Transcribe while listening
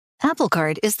Apple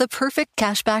Card is the perfect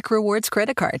cashback rewards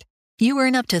credit card. You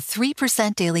earn up to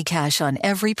 3% daily cash on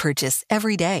every purchase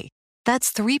every day.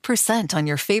 That's 3% on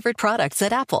your favorite products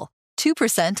at Apple,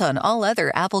 2% on all other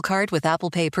Apple Card with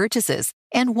Apple Pay purchases,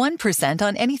 and 1%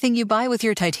 on anything you buy with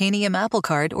your titanium Apple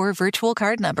Card or virtual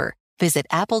card number. Visit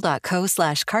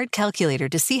apple.co/card calculator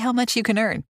to see how much you can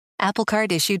earn. Apple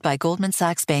Card issued by Goldman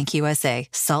Sachs Bank USA,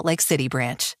 Salt Lake City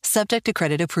branch. Subject to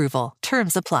credit approval.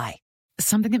 Terms apply.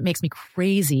 Something that makes me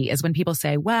crazy is when people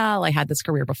say, well, I had this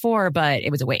career before, but it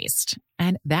was a waste.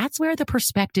 And that's where the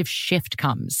perspective shift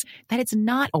comes, that it's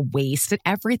not a waste, that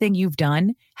everything you've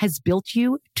done has built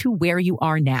you to where you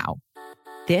are now.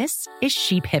 This is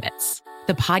She Pivots,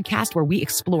 the podcast where we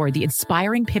explore the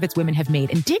inspiring pivots women have made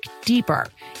and dig deeper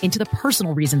into the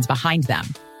personal reasons behind them.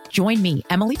 Join me,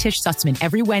 Emily Tish Sussman,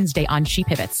 every Wednesday on She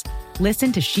Pivots.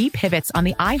 Listen to She Pivots on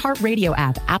the iHeartRadio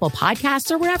app, Apple Podcasts,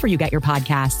 or wherever you get your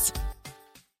podcasts.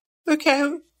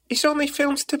 Okay, it's only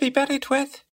films to be buried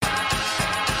with.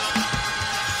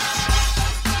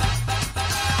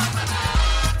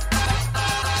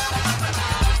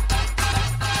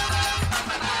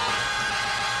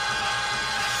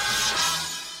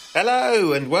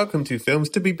 Hello, and welcome to Films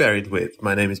to be Buried With.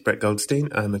 My name is Brett Goldstein.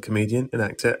 I'm a comedian, an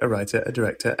actor, a writer, a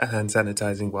director, a hand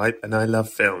sanitizing wipe, and I love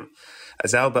film.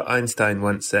 As Albert Einstein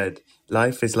once said,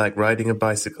 life is like riding a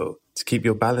bicycle. To keep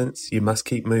your balance, you must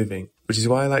keep moving. Which is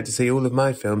why I like to see all of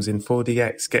my films in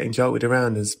 4DX, getting jolted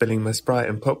around and spilling my Sprite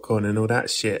and popcorn and all that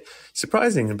shit.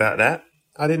 Surprising about that.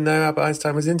 I didn't know Albert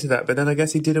Einstein was into that, but then I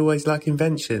guess he did always like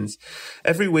inventions.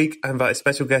 Every week, I invite a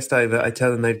special guest over, I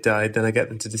tell them they've died, then I get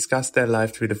them to discuss their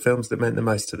life through the films that meant the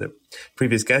most to them.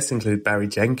 Previous guests include Barry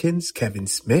Jenkins, Kevin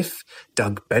Smith,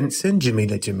 Doug Benson,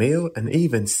 Jamila Jamil, and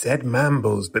even Ced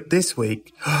Mambles. But this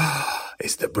week,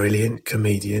 it's the brilliant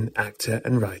comedian, actor,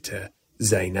 and writer,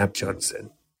 Zainab Johnson.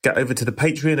 Get over to the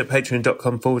Patreon at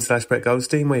patreon.com/Brett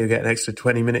Goldstein, where you'll get an extra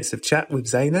 20 minutes of chat with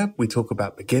Zainab. We talk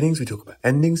about beginnings, we talk about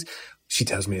endings. She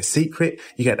tells me a secret.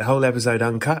 You get the whole episode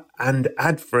uncut and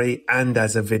ad-free and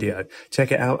as a video.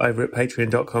 Check it out over at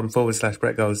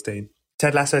patreon.com/Brett Goldstein.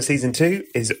 Ted Lasso Season 2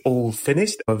 is all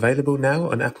finished. Available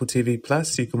now on Apple TV+,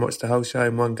 so you can watch the whole show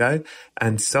in one go.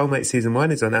 And Soulmate Season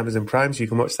 1 is on Amazon Prime, so you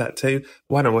can watch that too.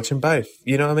 Why not watch them both?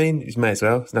 You know what I mean? You may as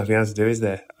well. There's nothing else to do, is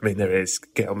there? I mean, there is.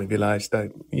 Get on with your lives.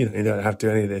 You don't have to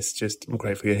do any of this. Just, I'm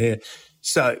grateful you're here.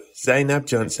 So, Zainab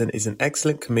Johnson is an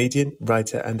excellent comedian,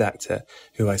 writer and actor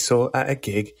who I saw at a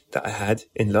gig that I had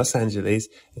in Los Angeles,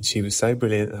 and she was so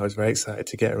brilliant I was very excited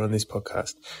to get her on this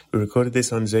podcast. We recorded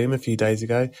this on Zoom a few days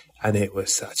ago and it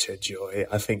was such a joy.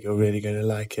 I think you're really going to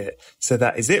like it. So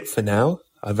that is it for now.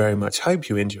 I very much hope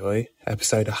you enjoy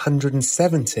episode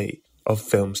 170 of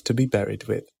Films to be Buried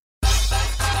With.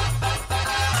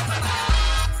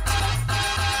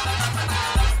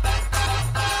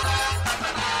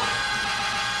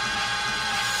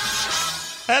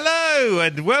 Hello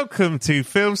and welcome to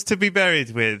Films to be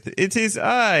Buried With. It is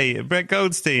I, Brett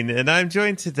Goldstein, and I'm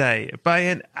joined today by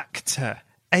an actor,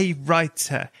 a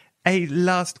writer, a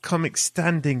last comic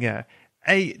standinger,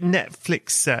 a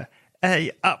Netflixer,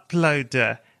 a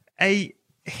uploader, a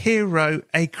hero,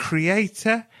 a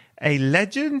creator, a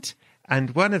legend,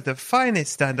 and one of the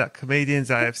finest stand-up comedians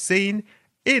I have seen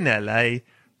in LA.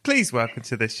 Please welcome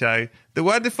to the show, the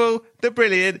wonderful, the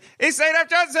brilliant, it's Zainab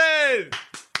Johnson!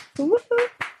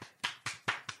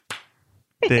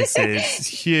 This is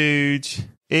huge.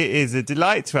 It is a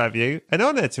delight to have you, an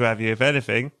honour to have you, if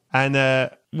anything.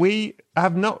 And we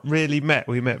have not really met.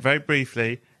 We met very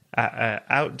briefly at an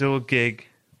outdoor gig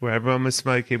where everyone was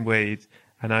smoking weed,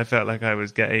 and I felt like I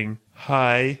was getting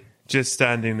high just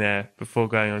standing there before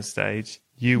going on stage.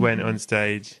 You went on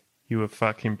stage. You were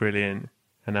fucking brilliant.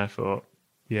 And I thought,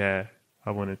 yeah,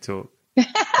 I want to talk.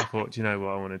 I thought, do you know what?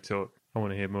 I want to talk. I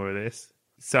want to hear more of this.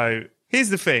 So here's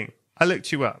the thing. I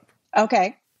looked you up.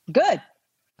 Okay, good.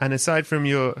 And aside from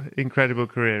your incredible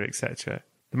career, etc.,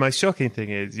 the most shocking thing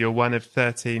is you're one of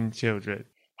 13 children.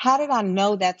 How did I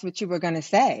know that's what you were going to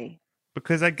say?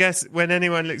 Because I guess when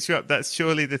anyone looks you up, that's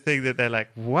surely the thing that they're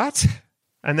like, what?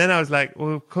 And then I was like,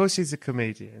 well, of course she's a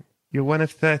comedian. You're one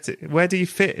of 13. Where do you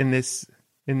fit in this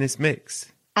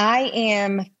mix? I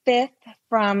am fifth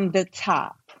from the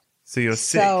top. So you're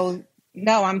sixth?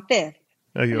 No, I'm fifth.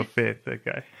 Oh, you're fifth.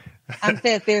 Okay. I'm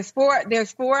fifth. There's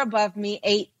four above me,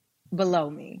 8 below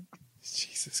me.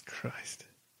 Jesus Christ.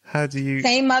 How do you...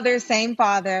 Same mother, same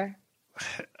father.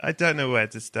 I don't know where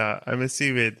to start. I'm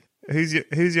assuming... Who's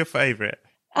your favorite?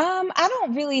 I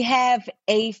don't really have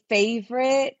a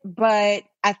favorite, but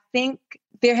I think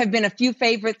there have been a few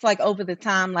favorites like over the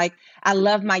time. Like I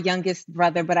love my youngest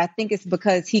brother, but I think it's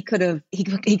because he could have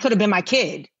been my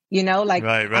kid. Like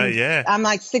Right, yeah. I'm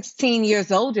like 16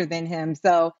 years older than him.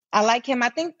 So I like him. I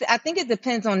think it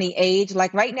depends on the age.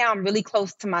 Like right now I'm really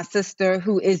close to my sister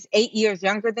who is 8 years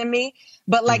younger than me.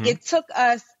 But like it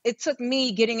took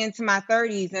me getting into my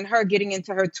 30s and her getting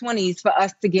into her 20s for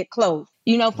us to get close.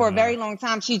 For a very long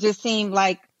time, she just seemed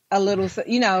like a little,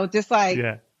 just like,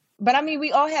 Yeah. But I mean,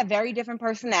 we all have very different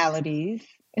personalities.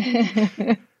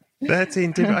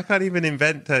 13 different, I can't even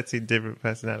invent 13 different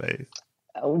personalities.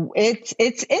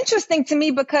 It's interesting to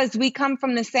me because we come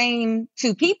from the same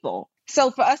two people. So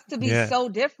for us to be so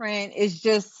different is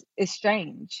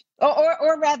strange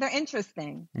or rather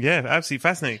interesting. Yeah, absolutely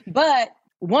fascinating. But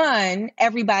one,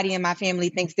 everybody in my family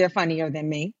thinks they're funnier than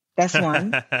me. That's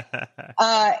one.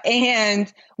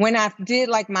 And when I did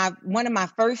like one of my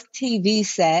first TV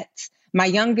sets,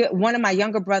 one of my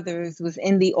younger brothers was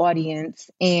in the audience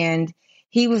and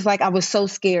he was like, I was so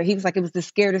scared. He was like, it was the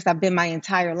scariest I've been my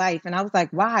entire life. And I was like,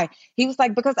 why? He was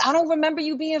like, because I don't remember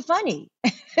you being funny.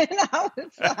 And I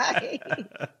was like,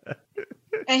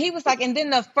 and he was like, and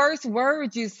then the first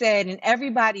words you said and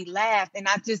everybody laughed and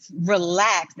I just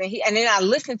relaxed. And then I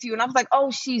listened to you and I was like,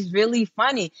 oh, she's really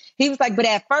funny. He was like, but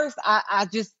at first I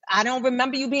don't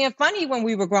remember you being funny when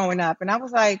we were growing up. And I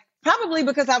was like, probably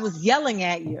because I was yelling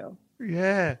at you.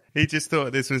 Yeah. He just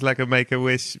thought this was like a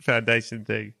Make-A-Wish Foundation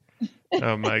thing.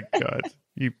 Oh my God,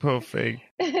 you poor thing.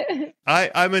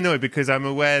 I'm annoyed because I'm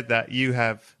aware that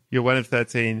you're one of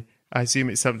 13. I assume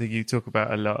it's something you talk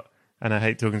about a lot. And I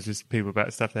hate talking to people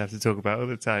about stuff they have to talk about all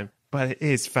the time. But it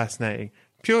is fascinating,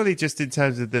 purely just in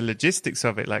terms of the logistics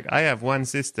of it. Like I have one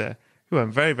sister who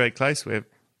I'm very, very close with.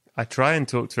 I try and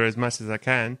talk to her as much as I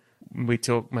can. We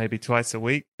talk maybe twice a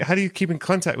week. How do you keep in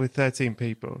contact with 13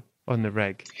 people on the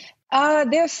reg?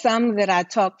 There's some that I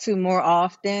talk to more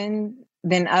often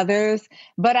than others,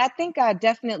 but I think I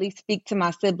definitely speak to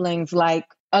my siblings like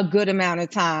a good amount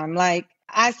of time. Like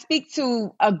I speak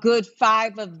to a good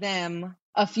 5 of them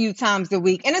a few times a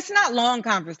week, and it's not long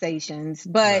conversations,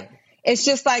 but it's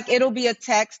just like it'll be a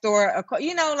text or a call,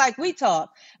 like we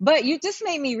talk. But you just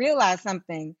made me realize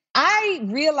something. I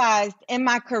realized in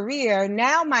my career,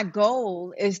 now my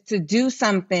goal is to do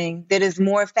something that is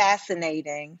more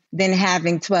fascinating than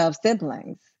having 12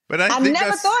 siblings. But I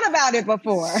never thought about it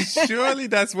before. Surely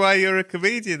that's why you're a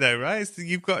comedian, though, right? So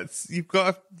you're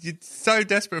so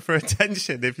desperate for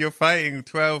attention. If you're fighting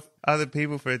 12 other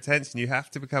people for attention, you have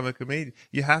to become a comedian.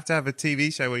 You have to have a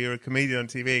TV show where you're a comedian on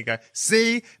TV and go,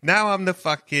 see, now I'm the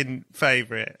fucking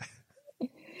favorite.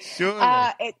 Surely.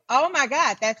 Oh my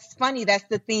God, that's funny. That's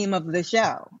the theme of the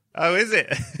show. Oh, is it?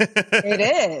 It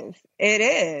is. It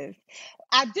is.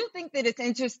 I do think that it's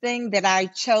interesting that I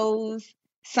chose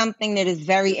something that is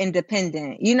very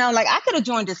independent. Like I could have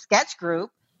joined a sketch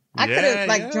group. I could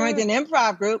have joined an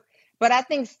improv group, but I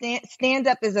think stand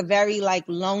up is a very like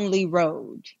lonely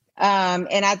road.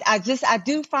 And I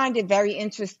do find it very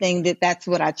interesting that that's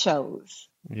what I chose.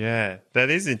 Yeah,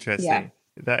 that is interesting. Yeah.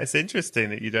 That is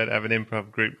interesting that you don't have an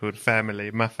improv group called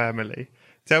My Family.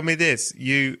 Tell me this,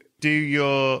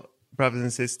 your brothers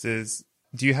and sisters,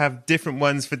 do you have different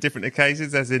ones for different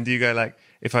occasions? As in, do you go like,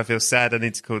 if I feel sad, I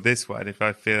need to call this one. If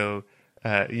I feel,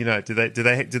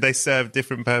 do they serve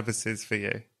different purposes for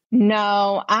you?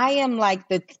 No, I am like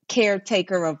the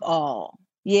caretaker of all.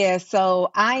 Yeah,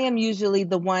 so I am usually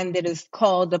the one that is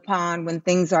called upon when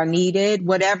things are needed,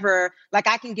 whatever, like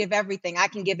I can give everything. I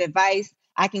can give advice.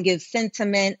 I can give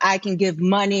sentiment. I can give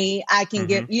money. I can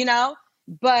give,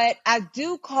 but I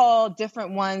do call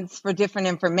different ones for different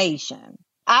information.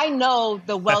 I know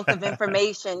the wealth of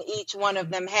information each one of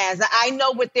them has. I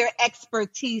know what their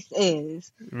expertise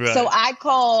is. Right. So I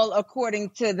call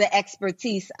according to the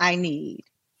expertise I need.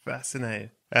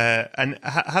 Fascinating. And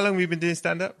how long have you been doing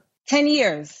stand-up? 10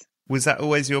 years. Was that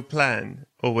always your plan?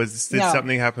 Or did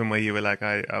something happen where you were like,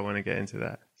 I want to get into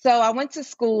that? So I went to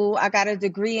school. I got a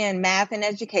degree in math and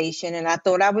education, and I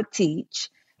thought I would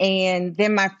teach. And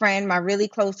then my really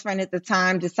close friend at the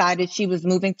time decided she was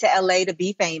moving to LA to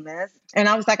be famous. And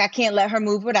I was like, I can't let her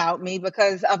move without me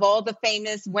because of all the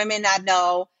famous women I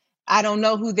know, I don't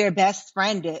know who their best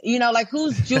friend is. Like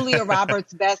who's Julia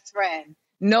Roberts' best friend?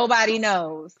 Nobody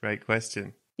knows. Great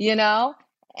question.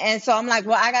 And so I'm like,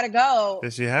 well, I got to go.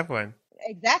 Does she have one?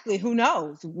 Exactly. Who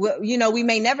knows? We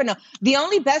may never know. The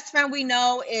only best friend we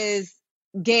know is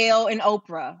Gail and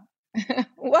Oprah.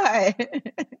 What?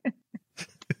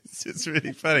 It's just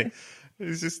really funny.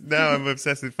 It's just now I'm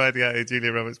obsessed with finding out who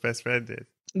Julia Roberts' best friend is.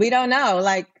 We don't know.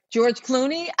 Like George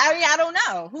Clooney? I mean, I don't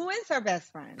know. Who is her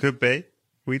best friend? Could be.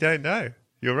 We don't know.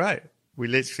 You're right. We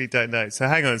literally don't know. So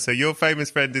hang on. So your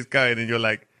famous friend is going and you're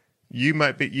like, You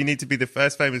need to be the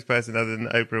first famous person other than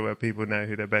Oprah where people know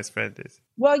who their best friend is.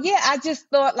 Well, yeah, I just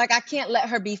thought like I can't let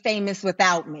her be famous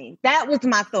without me. That was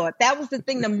my thought. That was the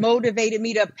thing that motivated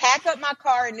me to pack up my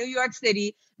car in New York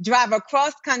City, drive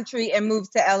across country and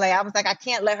move to LA. I was like, I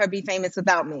can't let her be famous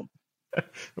without me.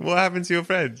 What happened to your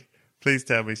friend? Please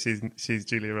tell me she's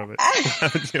Julia Roberts.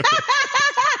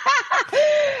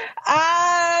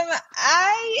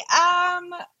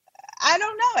 I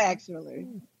don't know actually.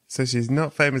 So she's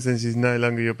not famous and she's no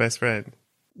longer your best friend.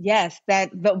 Yes,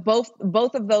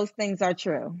 both of those things are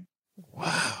true.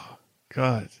 Wow,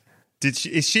 God,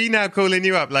 is she now calling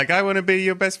you up? Like, I want to be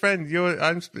your best friend.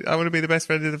 I want to be the best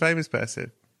friend of the famous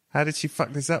person. How did she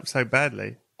fuck this up so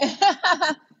badly?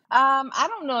 I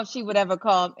don't know if she would ever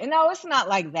call. No, it's not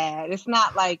like that. It's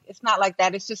not like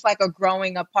that. It's just like a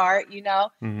growing apart, you know.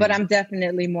 Mm-hmm. But I'm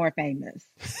definitely more famous.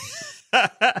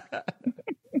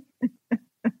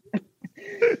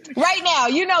 Right now,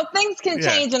 you know, things can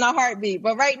change in a heartbeat,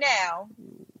 but right now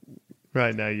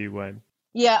you won.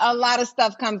 Yeah, a lot of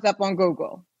stuff comes up on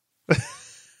Google.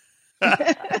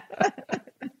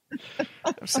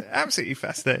 Absolutely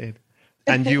fascinating.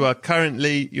 And you're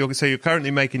currently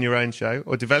making your own show,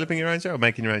 or developing your own show, or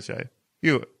making your own show.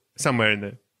 You're somewhere in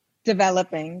there.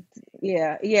 Developing,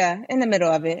 yeah, in the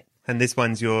middle of it. And this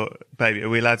one's your baby. Are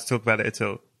we allowed to talk about it at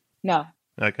all? No.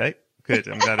 Okay, good.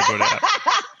 I'm glad I brought it up.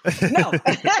 No.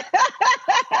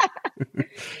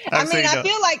 I mean, I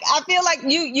feel like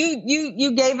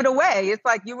you gave it away. It's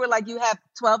like you were like, you have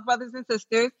 12 brothers and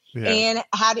sisters, and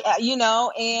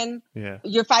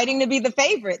you're fighting to be the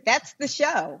favorite. That's the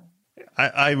show.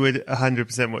 I would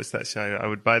 100% watch that show. I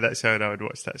would buy that show and I would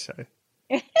watch that show.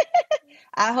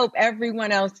 I hope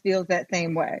everyone else feels that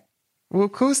same way. Well,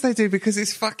 of course they do, because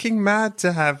it's fucking mad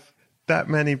to have that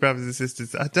many brothers and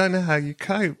sisters. I don't know how you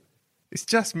cope. It's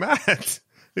just mad.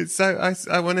 It's so,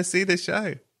 I want to see the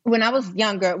show. When I was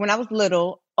younger, when I was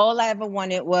little, all I ever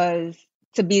wanted was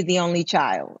to be the only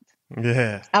child.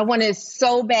 Yeah. I wanted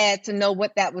so bad to know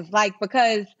what that was like,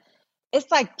 because it's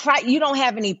like you don't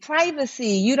have any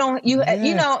privacy. You know,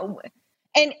 and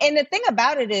the thing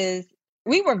about it is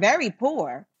we were very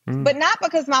poor, but not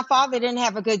because my father didn't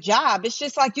have a good job. It's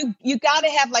just like you got to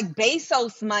have like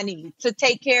Bezos money to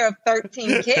take care of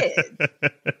 13 kids.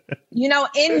 You know,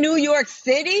 in New York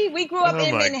City, we grew up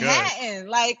in Manhattan. God.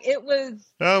 Like it was.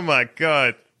 Oh my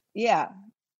God. Yeah.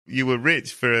 You were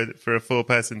rich for a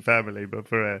 4-person family, but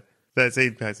for a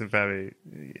 13-person family,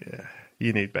 yeah,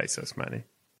 you need Bezos money.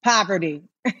 Poverty.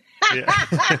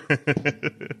 Yeah.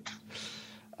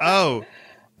 Oh,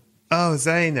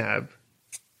 Zainab.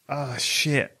 Oh,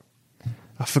 shit.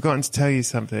 I've forgotten to tell you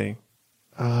something.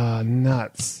 Oh,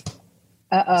 nuts.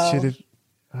 Uh-oh.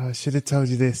 I should have told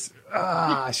you this.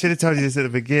 I should have told you this at the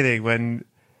beginning when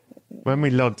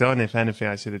we logged on. If anything,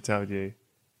 I should have told you.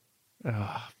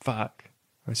 Oh, fuck.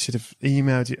 I should have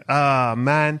emailed you. Oh,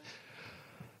 man.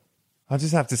 I'll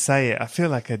just have to say it. I feel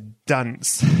like a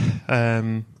dunce.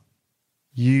 I'll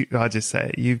just say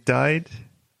it. You've died.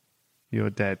 You're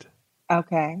dead.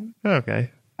 Okay. You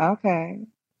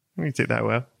took that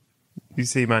well. You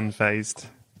seem unfazed.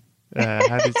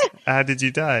 How did you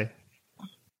die?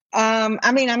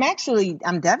 I mean, I'm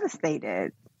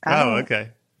devastated. Okay.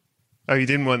 Oh, you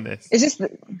didn't want this. It's just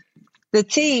the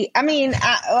tea. I mean,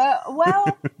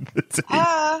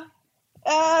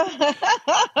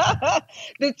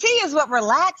 the tea is what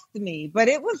relaxed me, but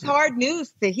it was hard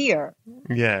news to hear.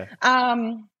 Yeah.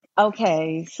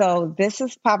 Okay, so this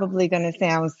is probably going to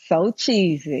sound so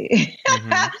cheesy.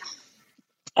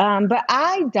 Mm-hmm. But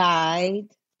I died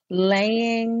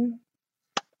laying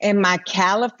in my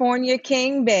California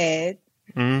king bed.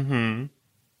 Mm-hmm.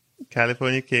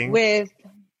 California king.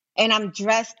 And I'm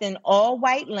dressed in all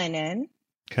white linen.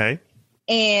 Okay.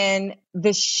 And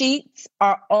the sheets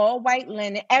are all white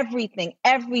linen. Everything,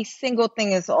 every single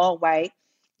thing is all white.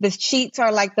 The sheets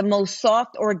are like the most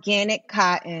soft organic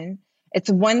cotton. It's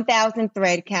 1,000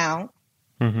 thread count.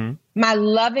 Mm-hmm. My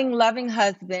loving, loving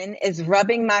husband is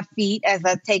rubbing my feet as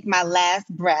I take my last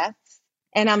breaths.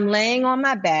 And I'm laying on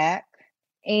my back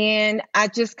and I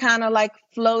just kind of like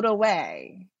float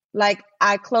away. Like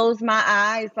I close my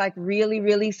eyes like really,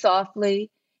 really softly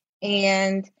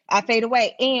and I fade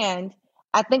away. And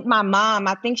I think my mom,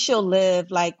 she'll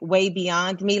live like way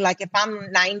beyond me. Like if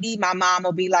I'm 90, my mom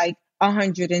will be like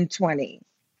 120.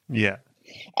 Yeah.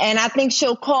 And I think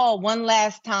she'll call one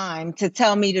last time to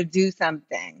tell me to do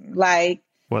something like.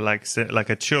 Well, like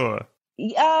a chore.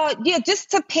 Yeah,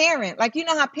 just to parent. Like, you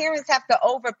know how parents have to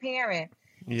overparent.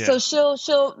 Yeah. So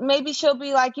she'll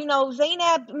be like, you know,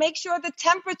 Zainab, make sure the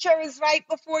temperature is right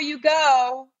before you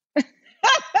go.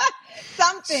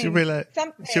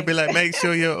 something. She'll be like, make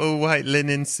sure your all white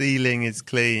linen ceiling is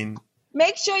clean.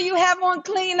 Make sure you have on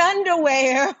clean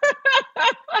underwear.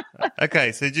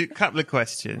 Okay, so a couple of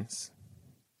questions.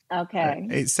 Okay.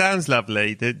 It sounds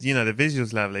lovely. The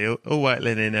visual's lovely. All white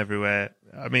linen everywhere.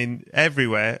 I mean,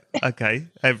 everywhere. Okay,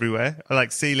 everywhere. I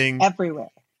like ceiling.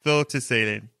 Everywhere. Floor to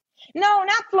ceiling. No,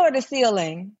 not floor to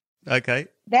ceiling. Okay.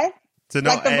 So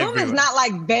not like the room is not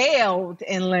like veiled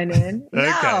in linen.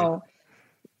 Okay. No.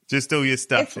 Just all your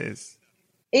stuff is.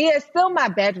 Yeah, it's still my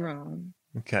bedroom.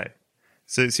 Okay.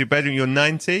 So it's your bedroom. You're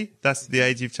 90. That's the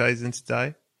age you've chosen to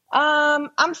die.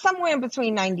 I'm somewhere in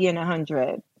between 90 and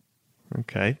 100.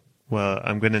 Okay. Well,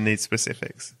 I'm going to need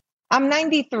specifics. I'm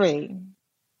 93.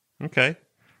 Okay.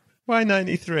 Why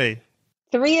 93?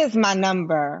 3 is my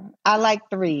number. I like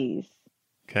threes.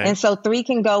 Okay. And so 3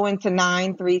 can go into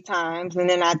 9 3 times. And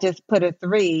then I just put a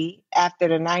 3 after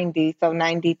the 90. So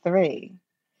 93.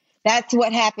 That's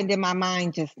what happened in my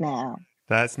mind just now.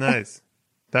 That's nice.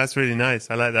 That's really nice.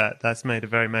 I like that. That's made a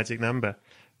very magic number.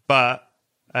 But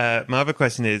my other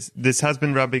question is, this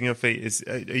husband rubbing your feet, is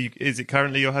it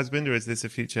currently your husband or is this a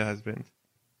future husband?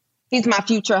 He's my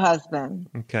future husband.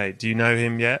 Okay. Do you know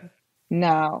him yet?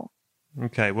 No.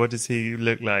 Okay. What does he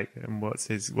look like and what's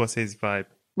his vibe?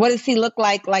 What does he look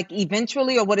like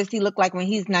eventually, or what does he look like when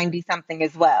he's 90 something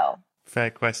as well? Fair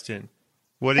question.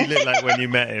 What did he look like when you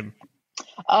met him?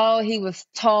 Oh, he was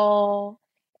tall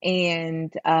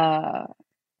and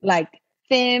like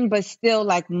thin, but still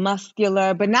like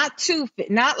muscular, but not too fit,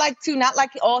 not like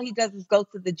all he does is go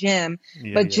to the gym,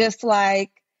 just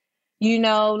like,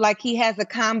 like he has a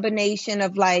combination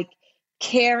of like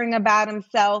caring about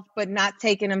himself, but not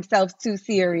taking himself too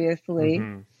seriously.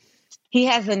 Mm-hmm. He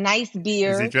has a nice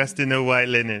beard. Is he dressed in all white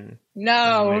linen?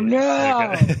 No.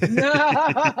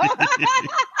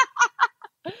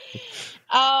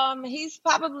 He's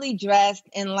probably dressed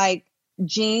in like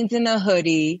jeans and a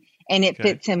hoodie, and it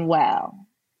fits him well.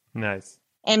 Nice.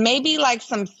 And maybe like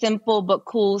some simple but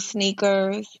cool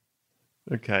sneakers.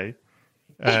 Okay.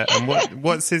 And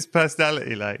what's his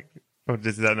personality like? Or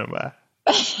does that not matter?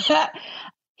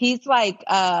 He's like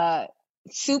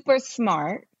super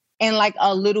smart and like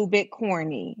a little bit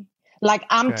corny. Like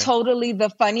I'm totally the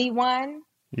funny one.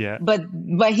 Yeah. But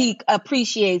he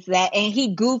appreciates that, and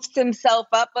he goofs himself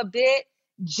up a bit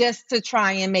just to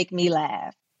try and make me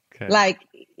laugh. Okay. Like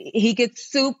he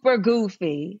gets super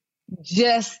goofy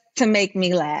just to make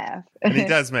me laugh. And he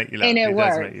does make you laugh. And it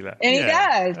works. Does make you laugh. And he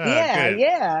does. Oh,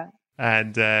 yeah.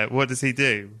 And what does he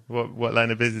do? What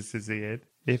line of business is he in,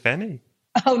 if any?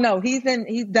 Oh no, he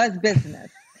does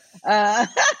business. I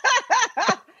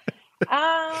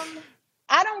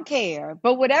don't care,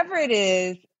 but whatever it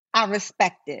is, I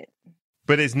respect it.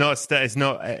 But it's not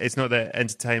the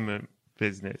entertainment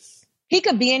business. He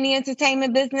could be in the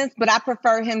entertainment business, but I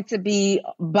prefer him to be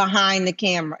behind the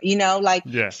camera,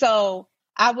 So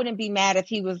I wouldn't be mad if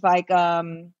he was like a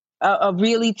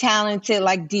really talented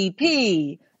like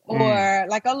DP or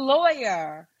like a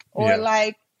lawyer or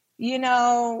like,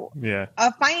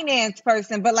 a finance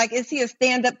person. But like, is he a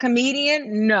stand-up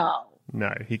comedian? No.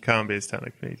 No, he can't be a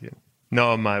stand-up comedian.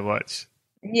 Not on my watch.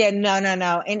 Yeah, no.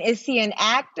 And is he an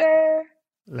actor?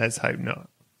 Let's hope not.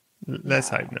 Let's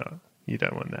hope not. You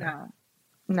don't want that.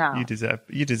 No.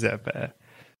 You deserve better.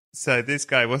 So this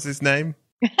guy, what's his name?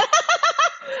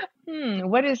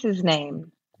 What is his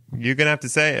name? You're going to have to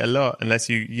say it a lot unless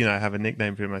you have a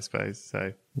nickname for him, I suppose.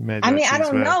 So I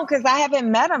don't know because I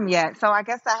haven't met him yet. So I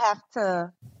guess I have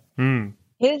to.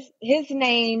 His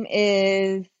name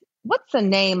is, what's a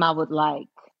name I would like?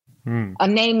 A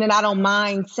name that I don't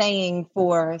mind saying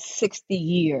for 60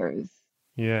 years.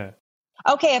 Yeah.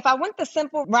 Okay, if I went the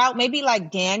simple route, maybe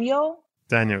like Daniel.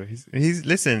 Daniel, he's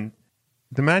listen,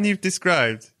 the man you've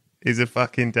described is a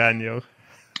fucking Daniel.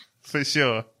 For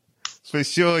sure. For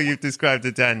sure you've described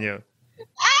a Daniel.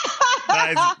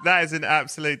 That is an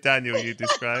absolute Daniel you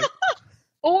described.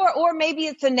 Or maybe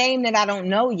it's a name that I don't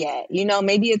know yet.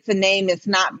 Maybe it's a name that's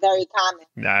not very common.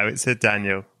 No, it's a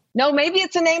Daniel. No, maybe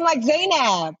it's a name like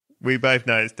Zainab. We both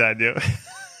know it's Daniel.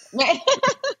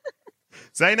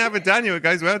 Zainab and Daniel, it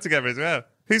goes well together as well.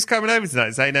 Who's coming over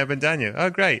tonight? Zainab and Daniel. Oh,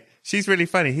 great. She's really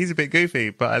funny. He's a bit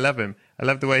goofy, but I love him. I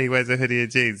love the way he wears a hoodie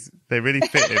and jeans. They really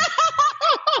fit him.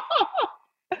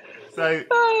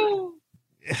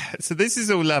 So this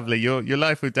is all lovely. Your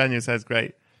life with Daniel sounds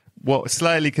great. What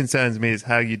slightly concerns me is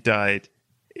how you died.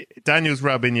 Daniel's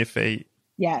rubbing your feet.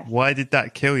 Yes. Why did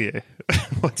that kill you?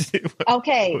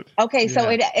 Okay. So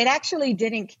it actually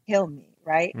didn't kill me,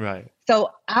 right? Right. So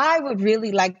I would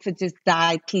really like to just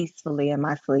die peacefully in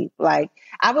my sleep. Like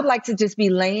I would like to just be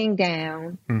laying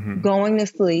down, going to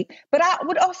sleep. But I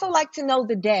would also like to know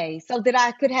the day so that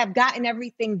I could have gotten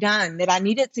everything done that I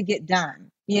needed to get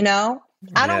done. You know,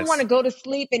 I don't want to go to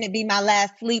sleep and it be my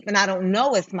last sleep and I don't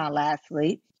know it's my last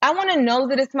sleep. I want to know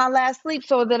that it's my last sleep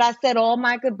so that I said all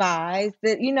my goodbyes,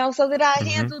 that, you know, so that I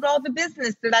handled all the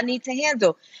business that I need to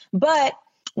handle. But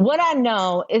what I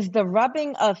know is the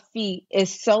rubbing of feet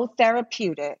is so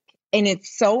therapeutic and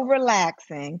it's so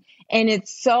relaxing and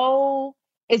it's a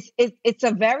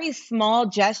very small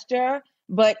gesture,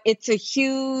 but it's a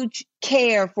huge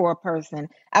care for a person.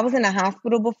 I was in a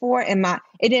hospital before and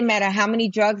it didn't matter how many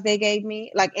drugs they gave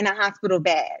me, like in a hospital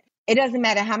bed. It doesn't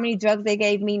matter how many drugs they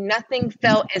gave me. Nothing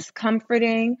felt as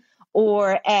comforting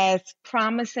or as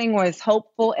promising or as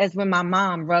hopeful as when my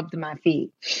mom rubbed my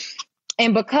feet.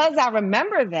 And because I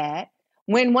remember that,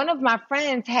 when one of my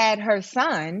friends had her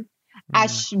son, I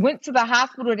went to the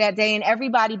hospital that day and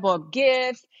everybody bought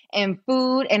gifts and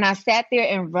food. And I sat there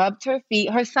and rubbed her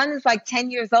feet. Her son is like 10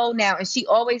 years old now. And she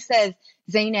always says,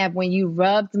 Zainab, when you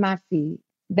rubbed my feet,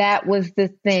 that was the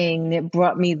thing that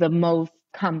brought me the most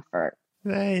comfort.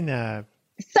 Zainab.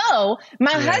 So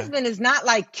my husband is not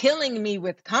like killing me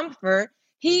with comfort.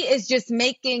 He is just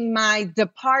making my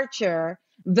departure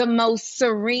the most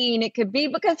serene it could be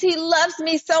because he loves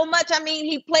me so much. I mean,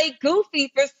 he played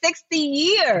Goofy for 60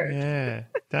 years. Yeah,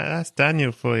 that's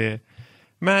Daniel for you.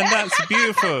 Man, that's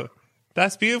beautiful.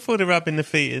 That's beautiful to rub in the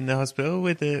feet in the hospital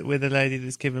with a lady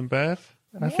that's given birth.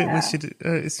 I think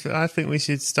we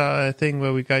should start a thing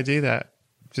where we go do that.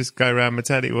 Just go around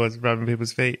maternity wards rubbing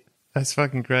people's feet. That's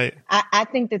fucking great. I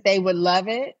think that they would love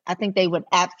it. I think they would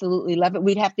absolutely love it.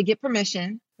 We'd have to get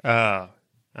permission. Oh,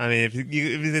 I mean, if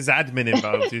there's admin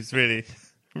involved, it's really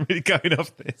going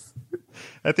off this.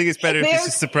 I think it's better if it's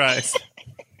just surprise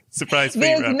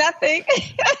feet rub.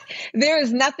 There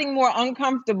is nothing more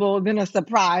uncomfortable than a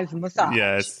surprise massage.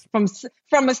 Yes.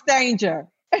 From a stranger.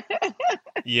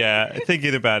 Yeah,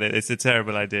 thinking about it, it's a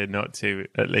terrible idea not to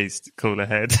at least call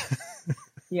ahead.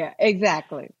 Yeah,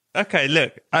 exactly. Okay,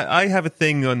 look, I have a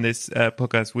thing on this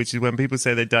podcast, which is when people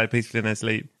say they die peacefully in their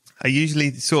sleep, I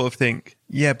usually sort of think,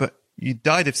 yeah, but you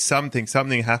died of something.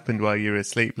 Something happened while you were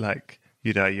asleep, like,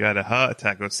 you know, you had a heart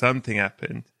attack or something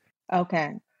happened.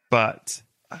 Okay. But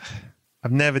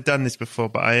I've never done this before,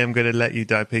 but I am going to let you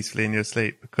die peacefully in your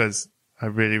sleep because I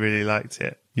really, really liked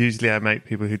it. Usually I make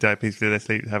people who die peacefully in their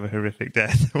sleep have a horrific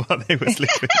death while they were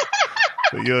sleeping.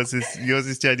 But yours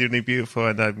is genuinely beautiful,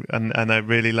 and I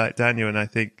really like Daniel, and I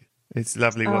think it's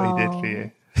lovely what he did for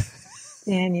you.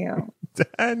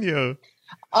 Daniel.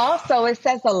 Also, it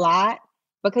says a lot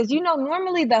because, you know,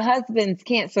 normally the husbands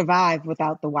can't survive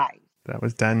without the wife. That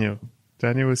was Daniel.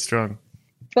 Daniel was strong.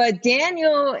 But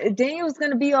Daniel's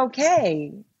going to be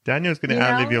okay. Daniel's going to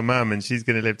outlive your mum, and she's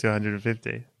going to live to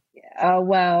 150.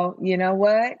 Well, you know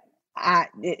what? I'm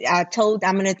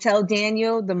going to tell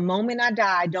Daniel the moment I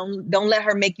die, don't let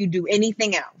her make you do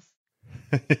anything else.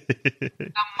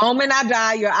 The moment I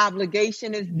die, your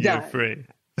obligation is done. You're free.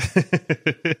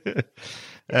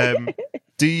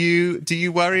 Do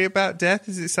you worry about death?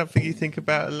 Is it something you think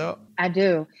about a lot? I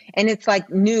do. And it's like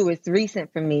new, it's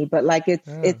recent for me, but like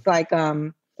it's like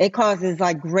it causes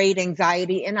like great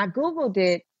anxiety. And I Googled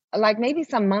it like maybe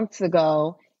some months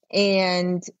ago,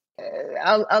 and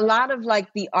a lot of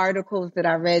like the articles that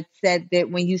I read said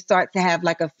that when you start to have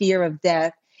like a fear of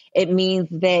death, it means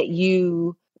that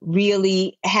you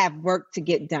really have work to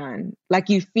get done. Like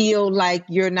you feel like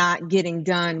you're not getting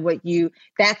done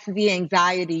that's the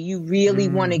anxiety. You really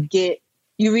want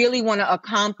to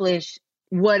accomplish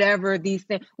whatever these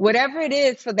things, whatever it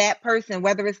is for that person,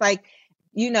 whether it's like,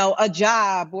 you know, a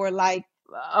job or like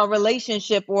a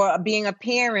relationship or being a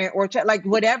parent or like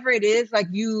whatever it is, like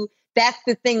that's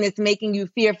the thing that's making you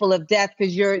fearful of death,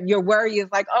 because your worry is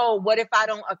like, oh, what if I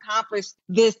don't accomplish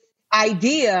this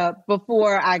idea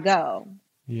before I go?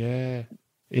 Yeah,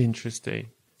 interesting.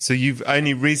 So you've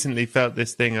only recently felt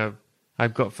this thing of,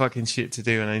 I've got fucking shit to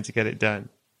do and I need to get it done.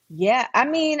 Yeah, I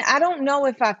mean, I don't know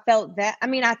if I felt that. I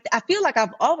mean, I feel like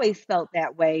I've always felt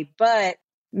that way, but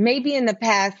maybe in the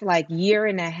past like year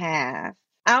and a half,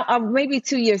 maybe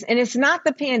 2 years. And it's not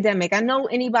the pandemic. I know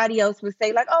anybody else would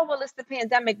say like, oh, well, it's the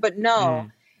pandemic, but no,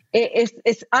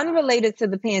 it's unrelated to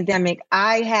the pandemic.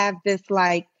 I have this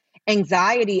like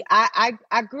anxiety. I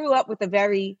grew up with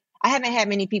I haven't had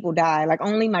many people die. Like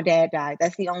only my dad died.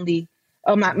 That's the only,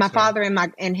 my father and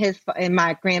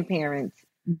my grandparents.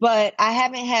 But I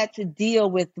haven't had to deal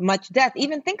with much death.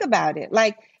 Even think about it.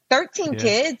 Like 13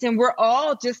 kids, and we're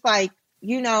all just like,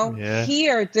 you know,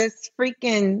 here just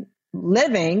freaking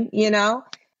living, you know?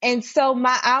 And so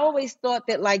I always thought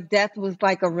that like death was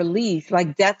like a release,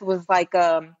 like death was like,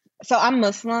 so I'm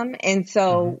Muslim. And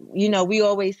so, you know, we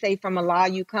always say from Allah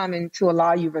you come and to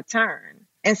Allah you return.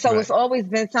 And so it's always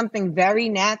been something very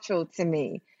natural to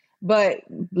me. But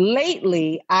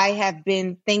lately I have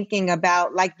been thinking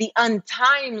about like the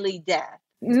untimely death.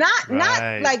 Not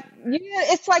like,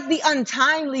 it's like the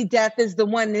untimely death is the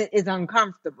one that is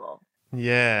uncomfortable.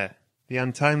 Yeah. The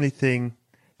untimely thing.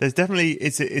 There's definitely,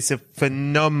 it's a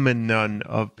phenomenon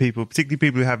of people, particularly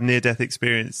people who have near-death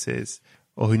experiences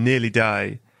or who nearly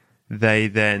die. They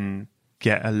then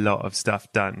get a lot of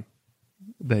stuff done.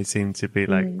 They seem to be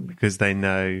like, because they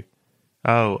know,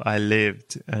 oh, I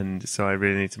lived, and so I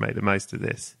really need to make the most of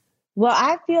this. Well,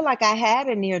 I feel like I had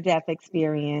a near-death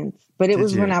experience, but it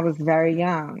was when I was very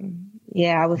young.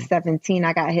 Yeah, I was 17.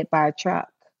 I got hit by a truck.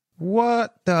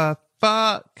 What the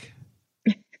fuck?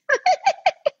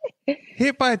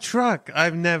 Hit by a truck?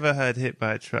 I've never heard hit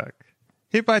by a truck.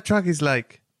 Hit by a truck is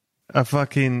like a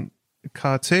fucking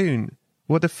cartoon.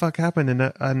 What the fuck happened?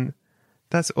 And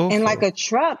that's awful. And like a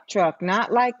truck,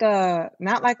 not like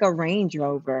a Range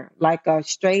Rover, like a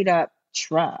straight up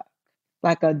truck.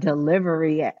 Like a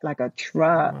delivery, like a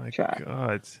truck. Oh my truck.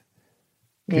 God.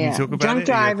 Can you talk about Drunk it?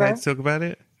 driver. Are you okay to talk about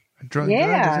it? A drunk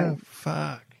driver? Oh,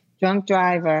 fuck. Drunk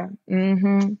driver.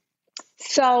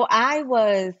 So I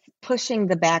was pushing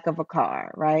the back of a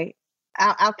car, right?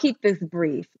 I'll keep this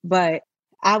brief, but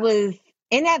I was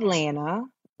in Atlanta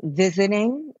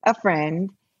visiting a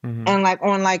friend and like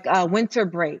on like a winter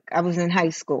break. I was in high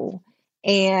school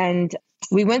and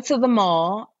we went to the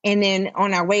mall, and then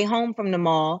on our way home from the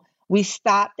mall, we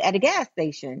stopped at a gas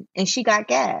station and she got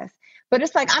gas. But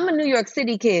it's like, I'm a New York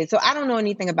City kid, so I don't know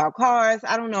anything about cars.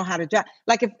 I don't know how to drive.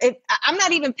 Like if I'm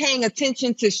not even paying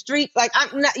attention to streets, like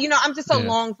I'm not, you know, I'm just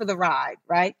along for the ride.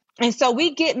 Right. And so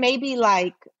we get maybe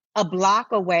like a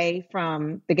block away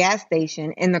from the gas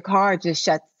station and the car just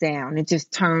shuts down. It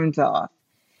just turns off.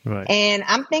 Right. And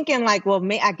I'm thinking like, well,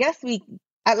 I guess we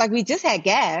just had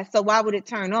gas. So why would it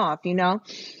turn off? You know?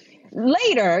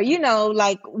 Later, you know,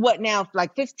 like what now,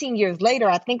 like 15 years later,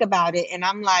 I think about it and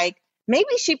I'm like,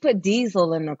 maybe she put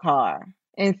diesel in the car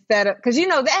instead of, because, you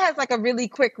know, that has like a really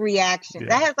quick reaction. Yeah.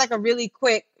 That has like a really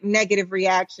quick negative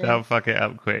reaction. That'll fuck it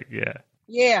up quick. Yeah.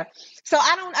 Yeah. So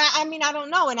I don't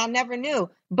know. And I never knew,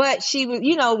 but she was,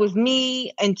 you know, it was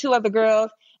me and two other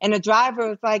girls, and the driver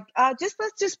was like,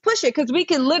 let's just push it. Cause we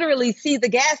could literally see the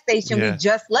gas station we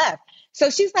just left. So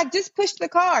she's like, just push the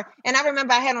car. And I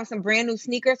remember I had on some brand new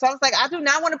sneakers. So I was like, I do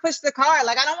not want to push the car.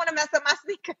 Like, I don't want to mess up my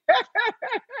sneakers.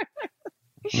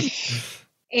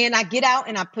 And I get out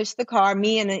and I push the car.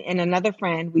 Me and another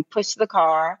friend, we pushed the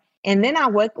car. And then I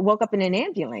woke up in an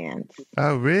ambulance.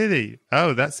 Oh, really?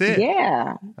 Oh, that's it?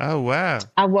 Yeah. Oh, wow.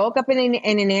 I woke up in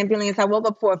an ambulance. I woke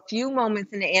up for a few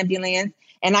moments in the ambulance.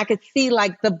 And I could see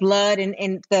like the blood and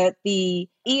the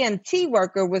EMT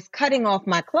worker was cutting off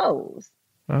my clothes.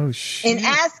 Oh, shit. And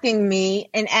asking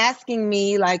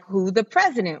me like who the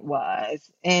president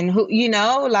was and who, you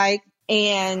know, like,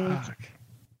 and fuck.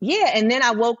 Yeah. And then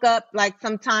I woke up like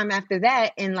sometime after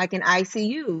that in like an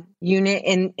ICU unit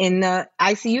in the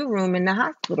ICU room in the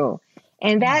hospital.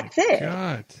 And that's it.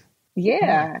 God.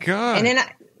 Yeah. Oh, God. And then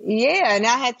and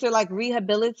I had to like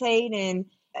rehabilitate, and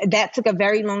that took a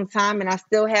very long time. And I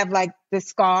still have like the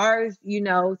scars, you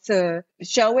know, to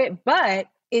show it, but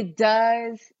it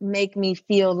does make me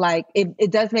feel like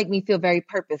it does make me feel very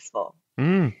purposeful.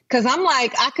 Cause I'm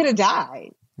like, I could have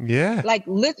died. Yeah. Like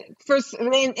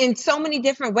in so many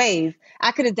different ways.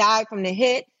 I could have died from the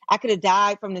hit. I could have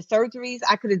died from the surgeries.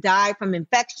 I could have died from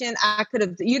infection. I could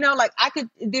have, you know, like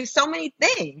there's so many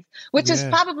things, which is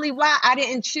probably why I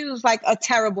didn't choose like a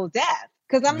terrible death.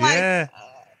 Cause I'm like,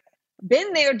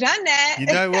 been there, done that. You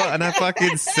know what? And I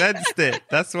fucking sensed it.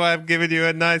 That's why I'm giving you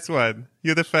a nice one.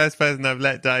 You're the first person I've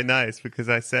let die nice because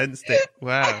I sensed it.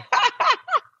 Wow.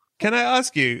 Can I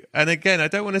ask you, and again, I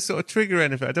don't want to sort of trigger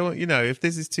anything. I don't want, you know, if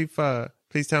this is too far,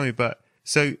 please tell me. But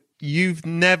so you've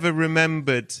never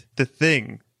remembered the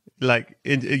thing, like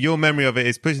your memory of it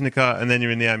is pushing the car and then you're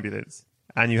in the ambulance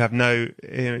and you have no.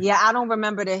 Yeah, I don't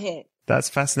remember the hit. That's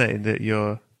fascinating that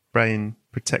your brain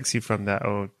protects you from that,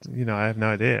 or, you know, I have no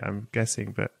idea. I'm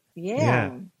guessing, but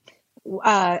yeah.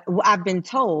 I've been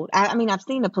told, I mean, I've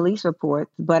seen the police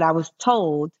reports, but I was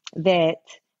told that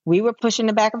we were pushing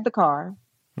the back of the car.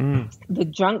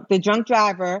 The drunk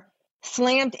driver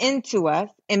slammed into us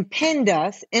and pinned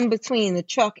us in between the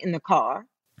truck and the car.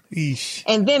 Eesh.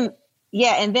 And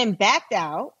then backed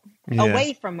out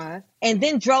away from us and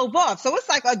then drove off. So it's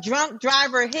like a drunk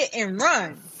driver hit and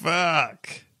run. Fuck.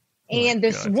 And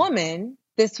this woman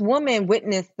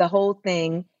witnessed the whole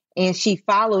thing. and she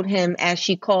followed him as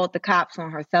she called the cops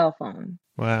on her cell phone.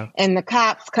 Wow. And the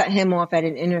cops cut him off at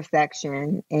an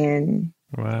intersection. And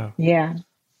wow. Yeah.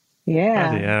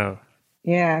 Bloody hell.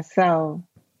 Yeah. So.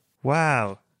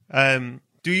 Wow.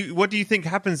 What do you think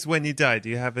happens when you die? Do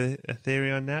you have a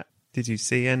theory on that? Did you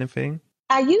see anything?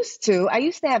 I used to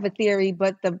have a theory,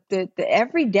 but the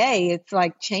every day it's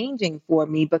like changing for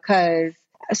me because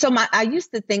I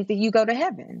used to think that you go to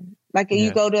heaven, like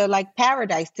you go to like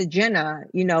paradise, to Jannah,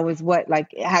 is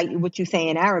what you say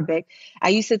in Arabic. I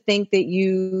used to think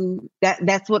that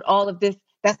that's what all of this.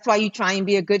 That's why you try and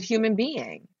be a good human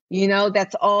being.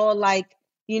 That's all like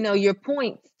your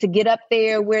points to get up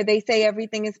there where they say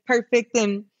everything is perfect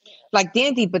and like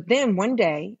dandy. But then one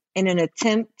day, in an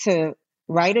attempt to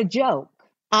write a joke,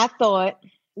 I thought,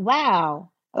 wow,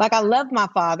 like I love my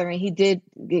father and he did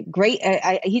great.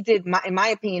 He did, in my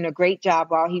opinion, a great job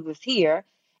while he was here.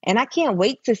 And I can't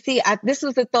wait to see. This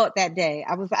was a thought that day.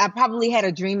 I probably had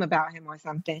a dream about him or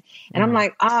something. And I'm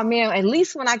like, oh man, at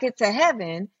least when I get to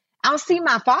heaven, I'll see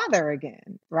my father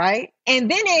again. Right.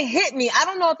 And then it hit me. I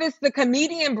don't know if it's the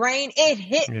comedian brain. It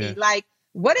hit me like,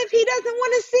 what if he doesn't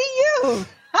want to see you?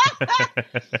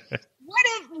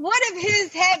 What if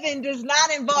his heaven does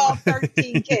not involve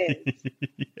 13 kids?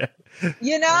 Yeah.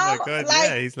 Oh my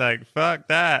God, he's like, fuck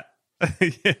that. And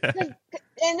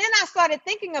then I started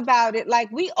thinking about it.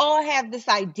 Like, we all have this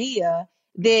idea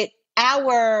that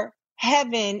our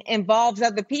heaven involves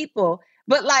other people.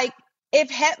 But like, if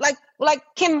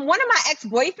can one of my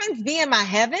ex-boyfriends be in my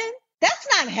heaven? That's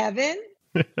not heaven.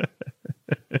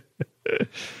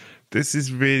 This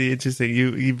is really interesting.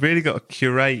 You've really got to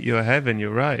curate your heaven.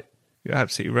 You're right. You're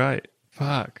absolutely right.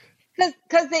 Fuck.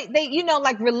 Because they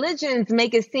like religions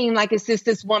make it seem like it's just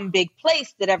this one big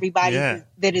place that everybody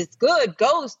that is good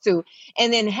goes to.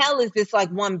 And then hell is this like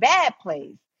one bad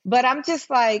place. But I'm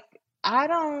just like, I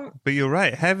don't. But you're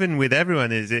right. Heaven with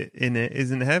everyone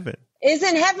isn't heaven.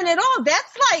 Isn't heaven at all.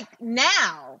 That's like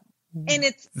now. And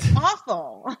it's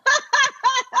awful.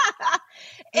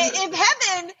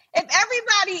 If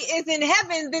everybody is in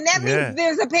heaven, then that means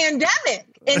there's a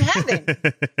pandemic in heaven.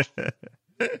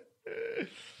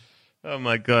 Oh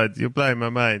my God, you're blowing my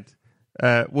mind.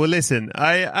 Well, listen,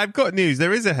 I've got news.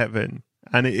 There is a heaven,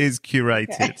 and it is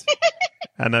curated. Okay.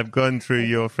 And I've gone through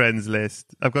your friends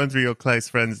list. I've gone through your close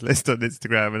friends list on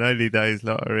Instagram, and only those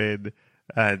lot are in.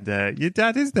 And your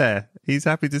dad is there. He's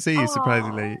happy to see you. Aww.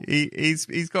 Surprisingly, he's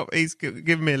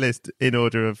given me a list in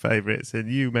order of favourites, and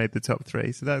you made the top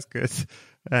 3, so that's good.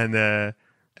 And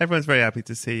everyone's very happy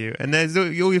to see you. And there's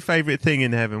all your favourite thing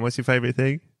in heaven. What's your favourite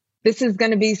thing? This is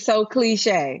going to be so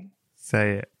cliche.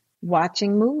 Say it.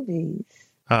 Watching movies.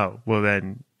 Oh well,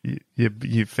 then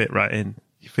you fit right in.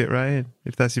 You fit right in.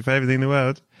 If that's your favourite thing in the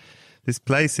world. This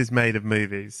place is made of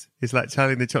movies. It's like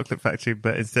Charlie and the Chocolate Factory,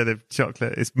 but instead of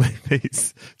chocolate, it's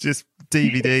movies. Just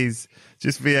DVDs,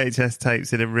 just VHS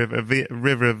tapes in a river of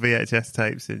VHS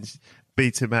tapes and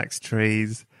Betamax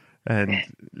trees and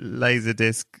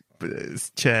Laserdisc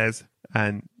chairs,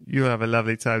 and you'll have a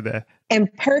lovely time there.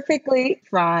 And perfectly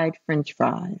fried French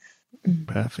fries.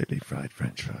 Perfectly fried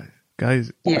French fries.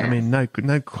 Guys, yes. I mean, no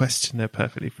question they're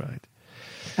perfectly fried.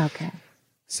 Okay.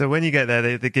 So when you get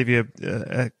there, they give you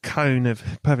a cone of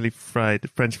perfectly fried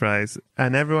French fries,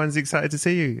 and everyone's excited to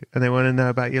see you, and they want to know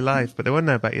about your life, but they want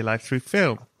to know about your life through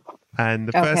film. And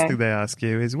the first thing they ask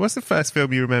you is, what's the first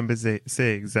film you remember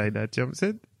seeing, Zainab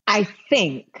Johnson? I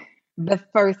think the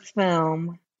first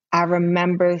film I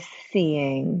remember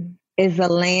seeing is A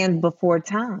Land Before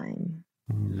Time.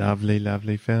 Lovely,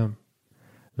 lovely film.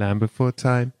 Land Before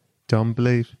Time, Don't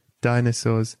Believe,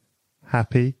 dinosaurs,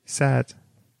 happy, sad.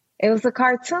 It was a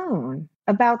cartoon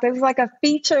it was like a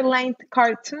feature-length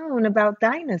cartoon about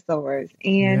dinosaurs.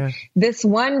 And this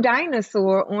one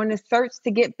dinosaur on a search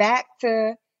to get back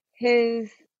to his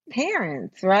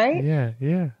parents, right? Yeah,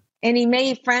 yeah. And he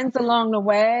made friends along the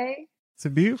way. It's a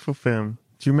beautiful film.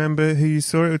 Do you remember who you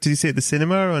saw it? Or did you see it at the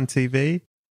cinema or on TV?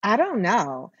 I don't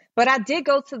know. But I did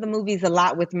go to the movies a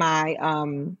lot with my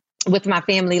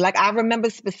family. Like, I remember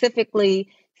specifically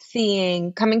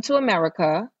seeing Coming to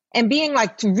America. And being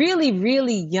like really,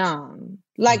 really young,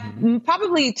 like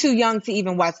probably too young to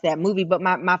even watch that movie. But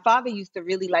my father used to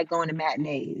really like going to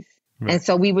matinees. Right. And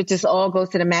so we would just all go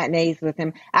to the matinees with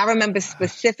him. I remember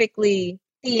specifically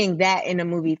seeing that in a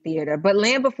movie theater. But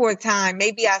Land Before Time,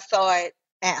 maybe I saw it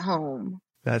at home.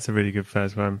 That's a really good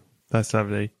first one. That's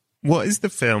lovely. What is the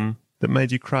film that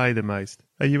made you cry the most?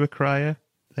 Are you a crier,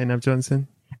 Zainab Johnson?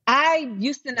 I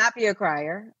used to not be a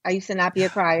crier. And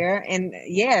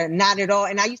not at all.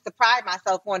 And I used to pride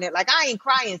myself on it. Like, I ain't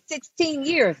crying 16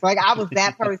 years. Like, I was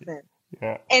that person.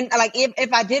 Yeah. And like,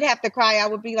 if I did have to cry, I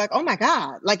would be like, oh my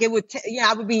God, like it would,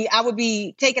 I would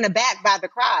be taken aback by the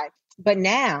cry. But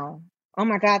now, oh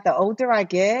my God, the older I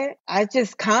get, I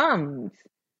just comes.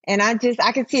 And I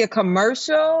can see a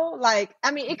commercial, like,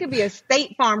 I mean, it could be a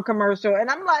State Farm commercial. And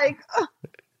I'm like,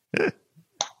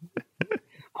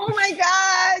 oh my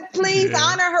God, please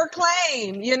honor her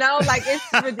claim. You know, like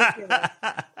it's ridiculous.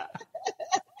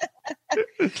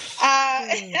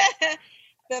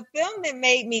 The film that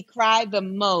made me cry the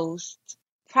most,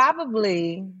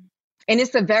 probably, and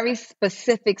it's a very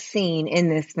specific scene in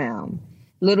this film,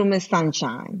 Little Miss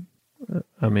Sunshine.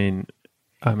 I mean,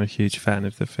 I'm a huge fan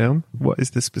of the film. What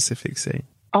is the specific scene?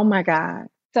 Oh my God.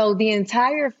 So the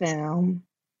entire film,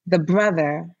 the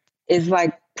brother is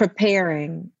like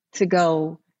preparing to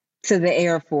go to the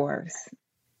Air Force,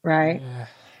 right? Yeah.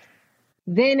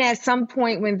 Then at some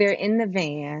point when they're in the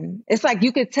van, it's like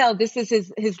you could tell this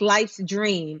is his life's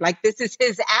dream. Like this is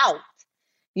his out,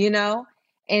 you know?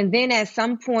 And then at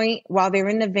some point while they're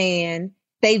in the van,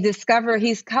 they discover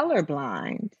he's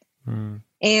colorblind. Mm.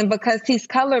 And because he's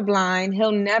colorblind,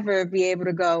 he'll never be able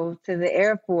to go to the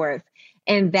Air Force.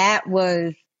 And that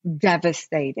was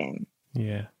devastating.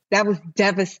 Yeah. That was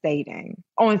devastating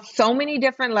on so many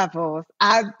different levels.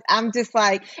 I'm just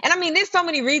like, and I mean, there's so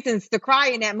many reasons to cry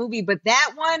in that movie, but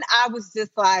that one, I was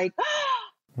just like,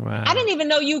 wow. I didn't even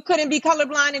know you couldn't be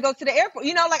colorblind and go to the airport.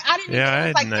 You know, like I didn't even know it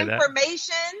was like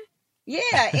information. That.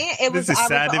 Yeah. And it was,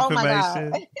 sad information. Oh my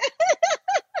God.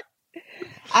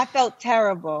 I felt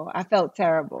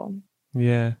terrible.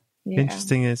 Yeah.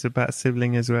 Interesting. It's about a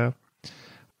sibling as well.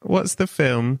 What's the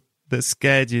film that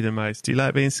scared you the most? Do you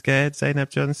like being scared, Zainab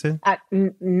Johnson?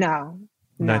 No.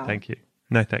 No, thank you.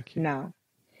 No, thank you. No.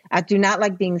 I do not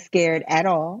like being scared at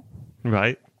all.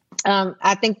 Right.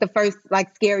 I think the first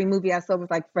like scary movie I saw was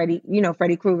like Freddy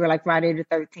Krueger, like Friday the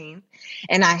 13th.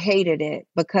 And I hated it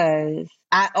because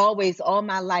I always, all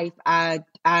my life, I've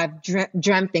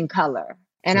dreamt in color.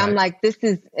 And right. I'm like, this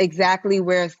is exactly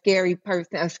where a scary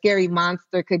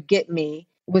monster could get me.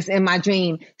 Was in my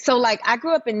dream. So like I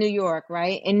grew up in New York,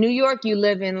 right? In New York, you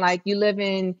live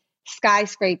in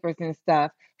skyscrapers and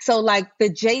stuff. So like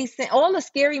all the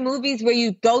scary movies where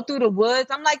you go through the woods,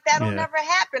 I'm like, that'll never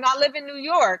happen. I live in New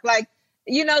York. Like,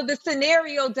 you know, the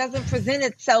scenario doesn't present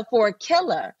itself for a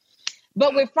killer.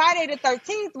 But with Friday the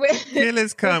 13th,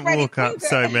 killers can't walk up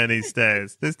so many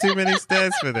stairs. There's too many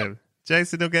stairs for them.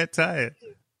 Jason will get tired.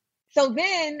 So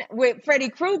then with Freddy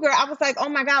Krueger, I was like, oh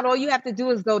my God, all you have to do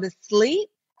is go to sleep.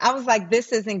 I was like,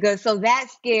 this isn't good. So that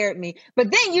scared me.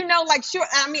 But then, you know, like, sure.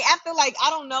 I mean, after like,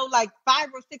 I don't know, like 5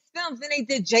 or 6 films, then they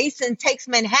did Jason Takes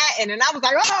Manhattan. And I was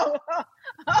like,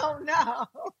 oh no.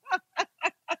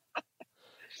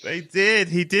 They did.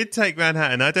 He did take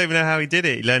Manhattan. I don't even know how he did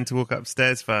it. He learned to walk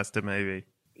upstairs faster, maybe.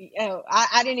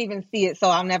 I didn't even see it, so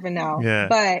I'll never know. Yeah.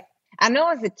 But I know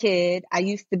as a kid, I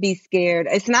used to be scared.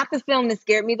 It's not the film that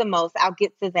scared me the most. I'll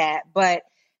get to that. But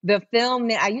the film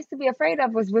that I used to be afraid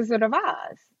of was Wizard of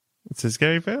Oz. It's a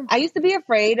scary film. I used to be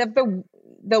afraid of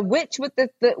the witch with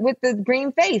the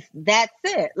green face. That's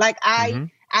it. Like I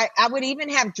would even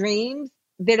have dreams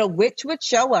that a witch would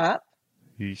show up.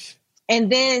 Yeesh.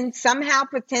 And then somehow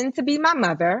pretend to be my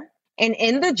mother. And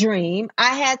in the dream,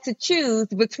 I had to choose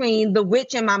between the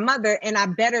witch and my mother, and I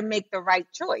better make the right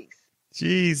choice.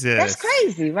 Jesus. That's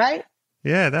crazy, right?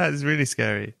 Yeah, that is really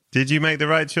scary. Did you make the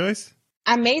right choice?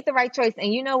 I made the right choice.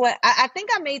 And you know what? I think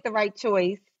I made the right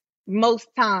choice most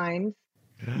times.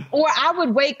 Or I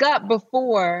would wake up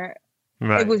before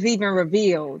it was even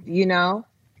revealed, you know?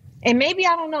 And maybe,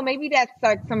 I don't know, maybe that's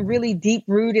like some really deep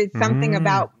rooted something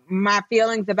about my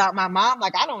feelings about my mom.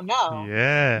 Like, I don't know.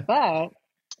 Yeah. But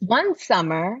one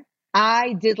summer,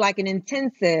 I did like an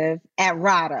intensive at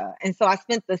RADA. And so I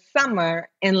spent the summer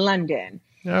in London.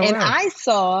 Oh, and wow. I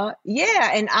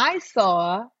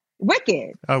saw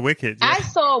Wicked. Oh, Wicked. Yeah. I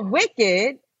saw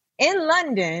Wicked in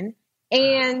London,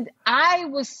 and I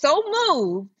was so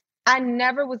moved, I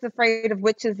never was afraid of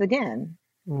witches again.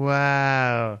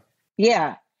 Wow.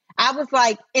 Yeah. I was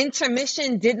like,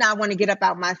 intermission, did not want to get up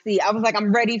out my seat. I was like,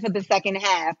 I'm ready for the second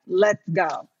half. Let's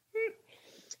go.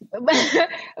 But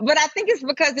I think it's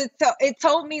because it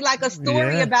told me like a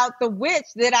story about the witch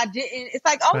that I didn't. It's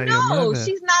like, oh no,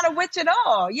 she's not a witch at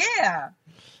all.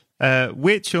 Yeah.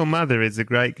 Witch or Mother is a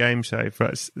great game show for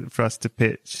us to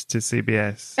pitch to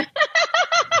CBS.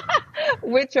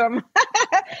 Witch or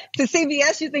to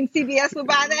CBS? You think CBS would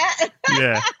buy that?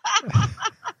 Yeah.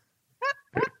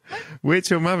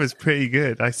 Witch or Mother's pretty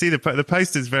good. I see the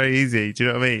poster's very easy. Do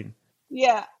you know what I mean?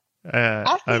 Yeah.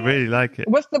 I really like it.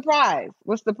 What's the prize?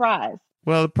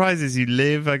 Well, the prize is you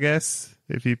live, I guess.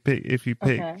 If you pick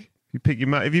your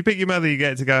mother, you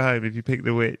get to go home. If you pick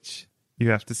the witch, you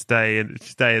have to stay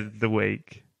the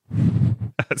week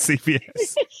at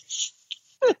CBS.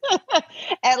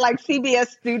 At like CBS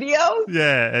Studios?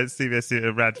 Yeah, at CBS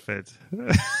Studio Radford.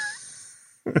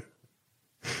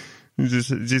 You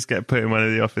just get put in one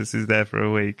of the offices there for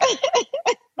a week.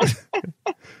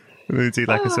 We do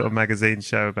like a sort of magazine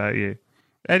show about you.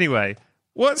 Anyway,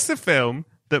 what's the film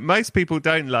that most people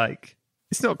don't like?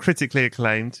 It's not critically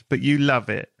acclaimed, but you love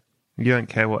it. You don't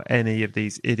care what any of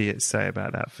these idiots say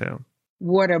about that film.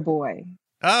 Waterboy.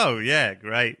 Oh, yeah.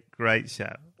 Great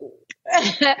shout.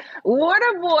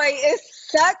 Waterboy is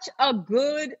such a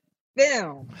good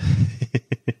film.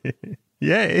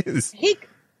 Yeah, it is.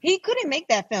 He couldn't make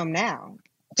that film now.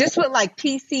 Just with like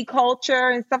PC culture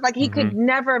and stuff, like he could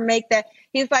never make that.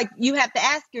 He's like, you have to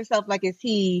ask yourself, like, is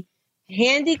he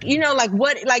handy? You know, like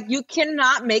what, like you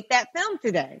cannot make that film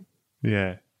today.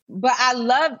 Yeah. But I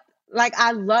loved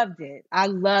it. I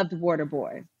loved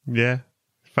Waterboy. Yeah.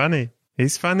 Funny.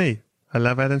 He's funny. I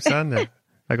love Adam Sandler.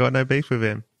 I got no beef with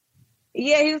him.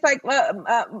 Yeah, he was like,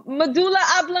 medulla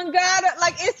oblongata.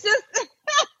 Like, it's just,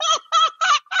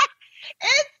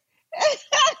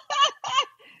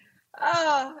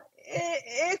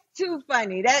 it's too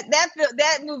funny.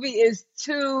 That movie is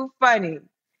too funny.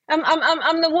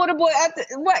 I'm the water boy.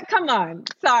 What? Come on.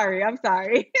 I'm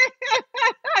sorry.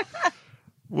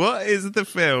 What is the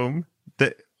film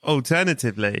that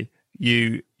alternatively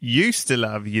you used to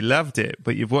love, you loved it,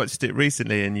 but you've watched it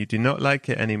recently and you do not like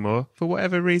it anymore for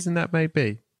whatever reason that may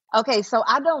be? Okay, so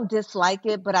I don't dislike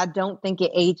it, but I don't think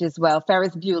it ages well.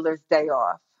 Ferris Bueller's Day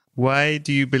Off. Why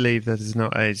do you believe that has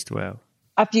not aged well?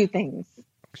 A few things.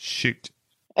 Shoot.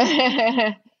 Ferris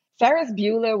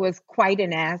Bueller was quite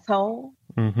an asshole.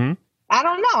 Mm-hmm. I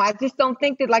don't know. I just don't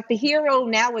think that like the hero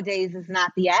nowadays is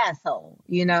not the asshole,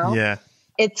 you know? Yeah.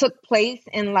 It took place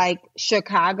in like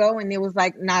Chicago and there was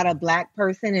like not a black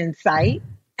person in sight.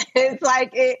 It's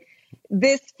like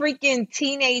this freaking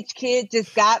teenage kid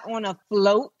just got on a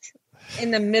float in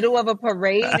the middle of a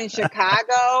parade in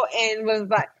Chicago and was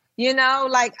like, you know,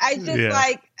 like I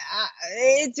just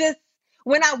it just,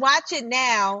 when I watch it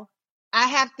now, I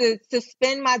have to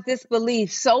suspend my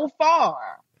disbelief so far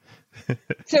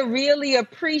to really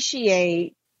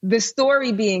appreciate the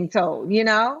story being told, you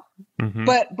know? Mm-hmm.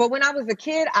 But when I was a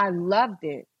kid, I loved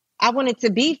it. I wanted to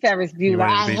be Ferris Bueller.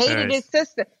 I hated his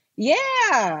sister.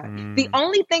 Yeah. The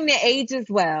only thing that ages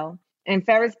well in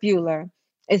Ferris Bueller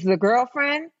is the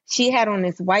girlfriend. She had on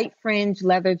this white fringe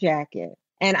leather jacket.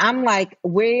 And I'm like,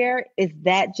 where is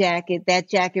that jacket? That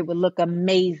jacket would look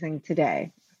amazing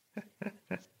today.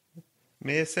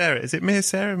 Mia Sarah. Is it Mia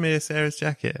Sarah? Mia Sarah's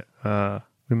jacket.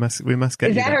 We must get.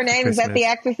 Is that her name? Is that the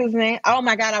actress's name? Oh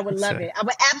my God, I would love it. I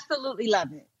would absolutely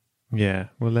love it. Yeah.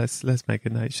 Well, let's make a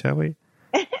note, shall we?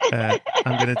 I'm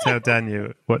going to tell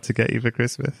Daniel what to get you for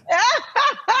Christmas.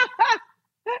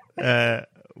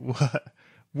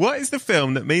 What is the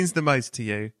film that means the most to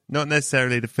you? Not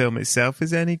necessarily the film itself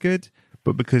is any good,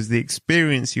 but because the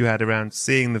experience you had around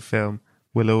seeing the film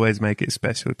will always make it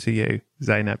special to you,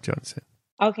 Zainab Johnson.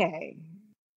 Okay.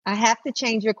 I have to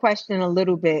change your question a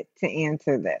little bit to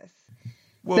answer this.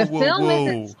 Whoa. The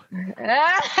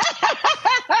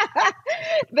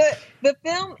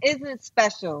film isn't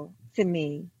special to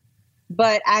me,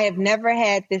 but I have never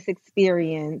had this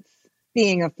experience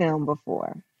seeing a film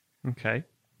before. Okay.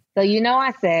 So, you know,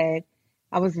 I said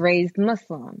I was raised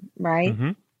Muslim, right?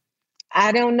 Mm-hmm.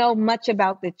 I don't know much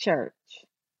about the church,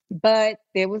 but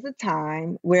there was a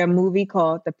time where a movie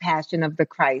called The Passion of the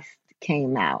Christ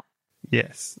came out.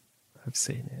 Yes, I've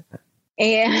seen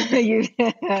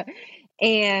it.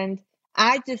 And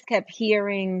I just kept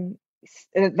hearing,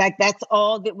 like, that's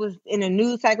all that was in a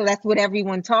news cycle. That's what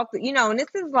everyone talked, you know, and this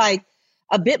is like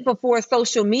a bit before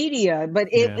social media, but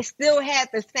it still had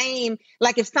the same,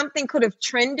 like if something could have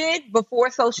trended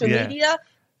before social media.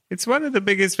 It's one of the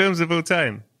biggest films of all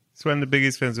time.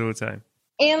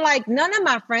 And like none of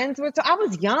my friends were, I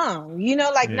was young, you know,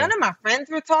 like none of my friends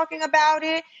were talking about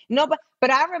it. No,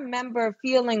 but I remember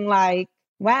feeling like,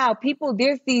 wow, people,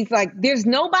 there's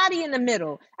nobody in the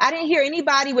middle. I didn't hear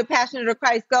anybody with Passion of the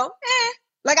Christ go,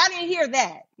 like I didn't hear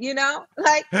that, you know,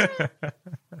 like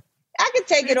I could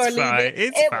take it or leave it.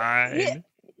 It's fine.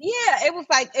 Yeah, it was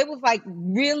like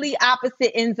really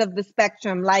opposite ends of the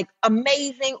spectrum, like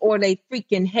amazing or they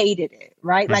freaking hated it,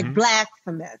 right? Mm-hmm. Like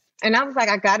blasphemous. And I was like,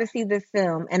 I got to see this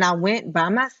film. And I went by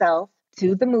myself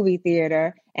to the movie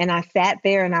theater and I sat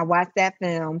there and I watched that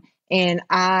film. And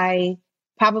I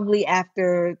probably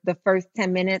after the first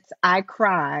 10 minutes, I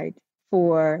cried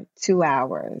for 2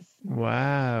 hours.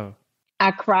 Wow.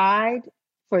 I cried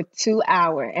for 2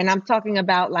 hours. And I'm talking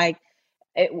about like,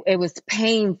 it was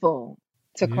painful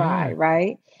to cry,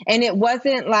 right? And it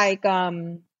wasn't like,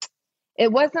 oh,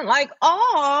 it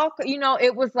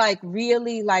was like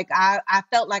really like, I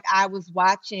felt like I was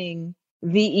watching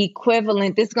the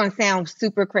equivalent. This is going to sound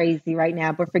super crazy right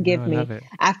now, but forgive me.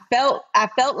 I felt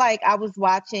like I was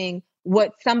watching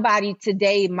what somebody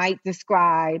today might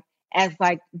describe as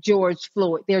like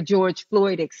their George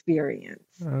Floyd experience.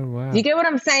 Oh, wow. Do you get what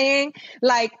I'm saying?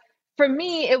 Like, for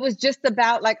me, it was just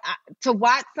about like to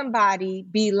watch somebody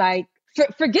be like,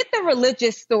 forget the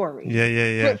religious story.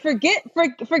 Yeah. Forget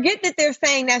that they're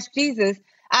saying that's Jesus.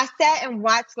 I sat and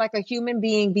watched like a human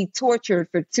being be tortured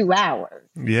for 2 hours.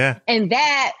 Yeah. And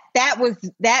I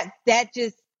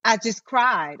just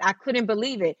cried. I couldn't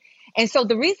believe it. And so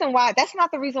that's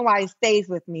not the reason why it stays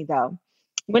with me though.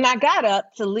 When I got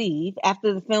up to leave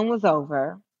after the film was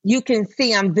over, you can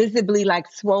see I'm visibly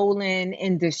like swollen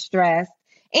and distressed.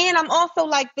 And I'm also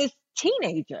like this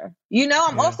teenager,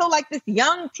 I'm also like this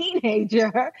young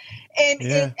teenager. And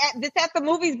it's at the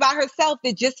movies by herself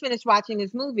that just finished watching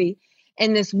this movie.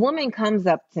 And this woman comes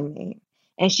up to me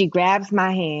and she grabs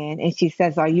my hand and she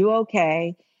says, "Are you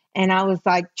okay?" And I was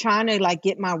like trying to like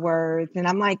get my words. And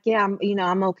I'm like, yeah,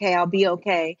 I'm okay. I'll be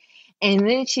okay. And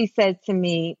then she said to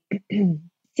me,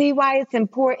 "See why it's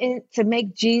important to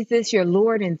make Jesus your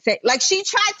Lord and Savior." Like she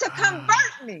tried to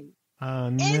convert me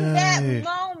in that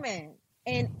moment.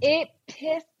 And it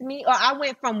pissed me off. I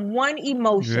went from one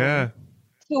emotion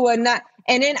to another.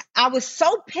 And then I was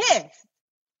so pissed.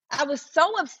 I was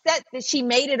so upset that she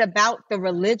made it about the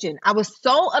religion. I was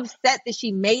so upset that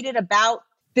she made it about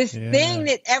this thing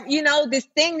that, this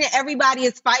thing that everybody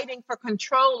is fighting for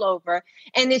control over.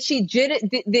 And that she did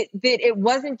it, that it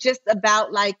wasn't just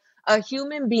about like a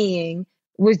human being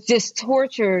was just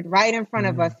tortured right in front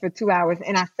of us for 2 hours.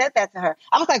 And I said that to her.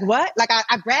 I was like, what? Like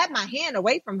I grabbed my hand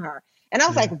away from her and I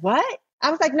was like, what?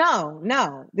 I was like,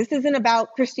 no, this isn't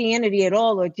about Christianity at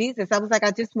all or Jesus. I was like,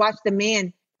 I just watched a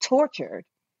man tortured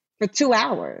for 2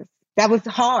 hours. That was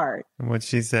hard. And what'd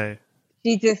she say?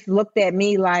 She just looked at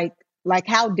me like,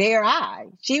 how dare I?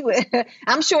 She would,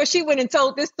 I'm sure she wouldn't have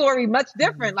told this story much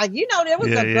different. Like, there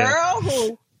was a girl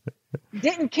who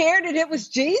didn't care that it was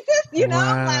Jesus,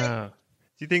 Wow. like.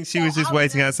 Do you think she was just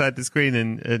waiting outside the screen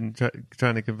and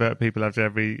trying to convert people after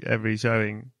every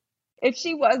showing? If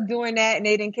she was doing that and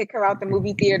they didn't kick her out the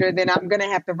movie theater, then I'm going to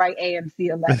have to write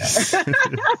AMC a letter.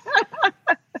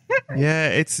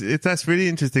 Yeah, that's really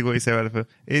interesting what you say about the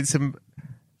film.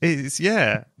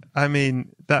 I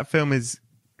mean, that film is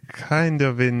kind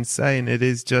of insane. It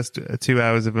is just 2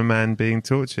 hours of a man being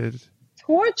tortured.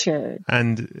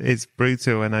 And it's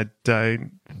brutal, and I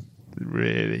don't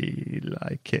really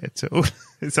like it at all.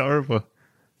 It's horrible.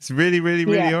 It's really, really,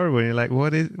 really horrible. And you're like,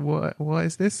 what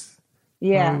is this?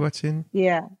 Yeah. What are we watching?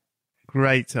 Yeah.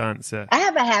 Great answer. I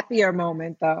have a happier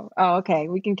moment though. Oh, okay.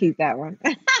 We can keep that one.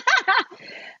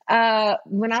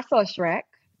 When I saw Shrek,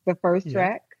 the first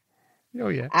Shrek. Oh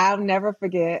yeah. I'll never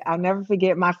forget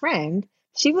my friend.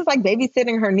 She was like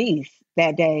babysitting her niece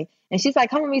that day. And she's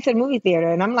like, "Come with me to the movie theater."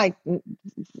 And I'm like,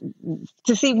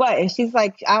 "To see what?" And she's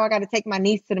like, "Oh, I got to take my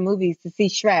niece to the movies to see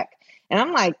Shrek." And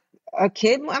I'm like, "A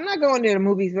kid? I'm not going to the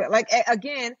movies." Like,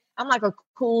 again, I'm like a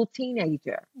cool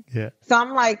teenager. Yeah. So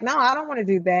I'm like, no, I don't want to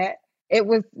do that. It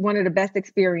was one of the best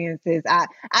experiences. I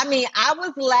mean, I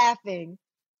was laughing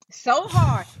so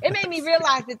hard. It made me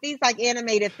realize that these like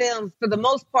animated films, for the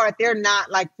most part, they're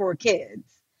not like for kids.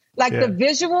 Like the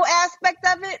visual aspect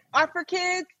of it are for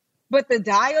kids, but the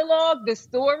dialogue, the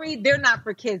story, they're not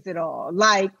for kids at all.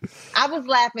 Like I was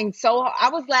laughing so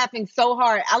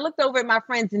hard. I looked over at my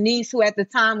friend's niece, who at the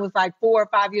time was like 4 or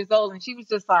 5 years old, and she was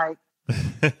just like,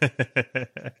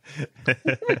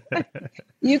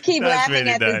 "You keep laughing really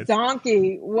at nice. this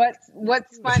donkey.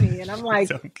 What's funny?" And I'm like,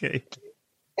 donkey.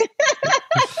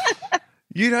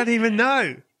 You don't even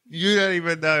know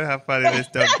how funny this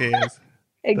donkey is.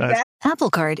 Exactly. Apple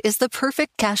Card is the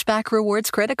perfect cashback rewards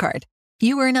credit card.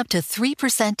 You earn up to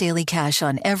 3% daily cash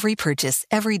on every purchase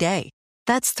every day.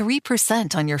 That's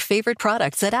 3% on your favorite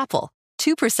products at Apple,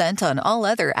 2% on all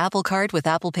other Apple Card with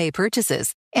Apple Pay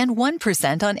purchases, and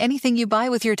 1% on anything you buy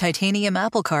with your titanium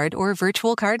Apple Card or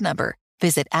virtual card number.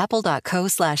 Visit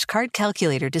apple.co/card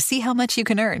calculator to see how much you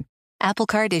can earn. Apple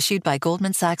Card issued by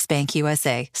Goldman Sachs Bank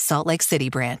USA, Salt Lake City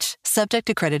branch. Subject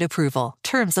to credit approval.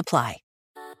 Terms apply.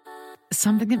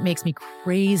 Something that makes me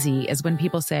crazy is when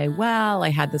people say, well, I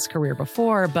had this career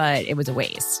before, but it was a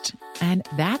waste. And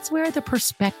that's where the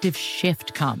perspective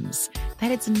shift comes,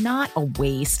 that it's not a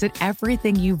waste, that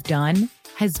everything you've done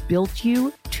has built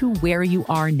you to where you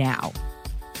are now.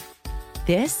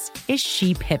 This is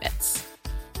She Pivots,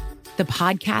 the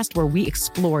podcast where we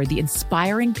explore the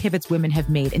inspiring pivots women have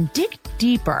made and dig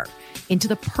deeper into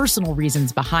the personal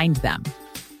reasons behind them.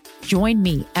 Join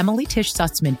me, Emily Tish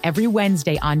Sussman, every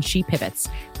Wednesday on She Pivots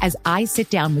as I sit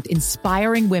down with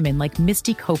inspiring women like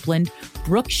Misty Copeland,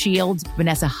 Brooke Shields,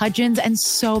 Vanessa Hudgens, and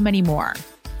so many more.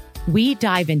 We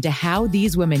dive into how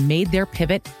these women made their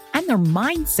pivot and their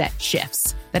mindset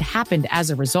shifts that happened as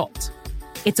a result.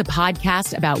 It's a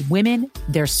podcast about women,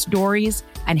 their stories,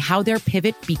 and how their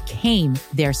pivot became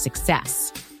their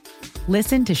success.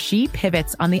 Listen to She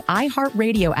Pivots on the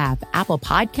iHeartRadio app, Apple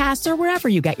Podcasts, or wherever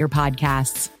you get your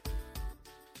podcasts.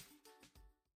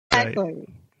 Exactly.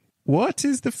 What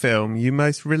is the film you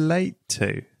most relate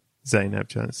to, Zainab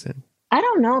Johnson? I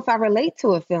don't know if I relate to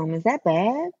a film. Is that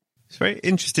bad? It's very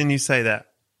interesting you say that.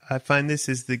 I find this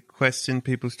is the question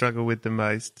people struggle with the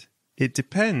most. It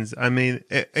depends. I mean,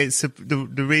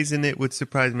 the reason it would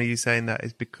surprise me you saying that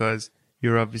is because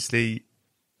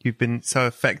you've been so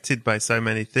affected by so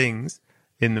many things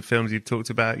in the films you've talked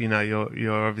about. You know,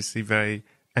 you're obviously very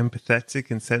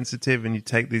empathetic and sensitive, and you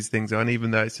take these things on,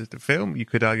 even though it's just a film. You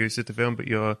could argue it's just a film, but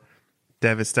you're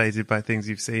devastated by things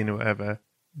you've seen or whatever.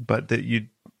 But that you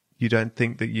don't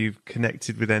think that you've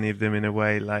connected with any of them in a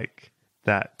way like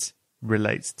that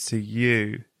relates to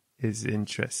you is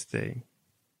interesting.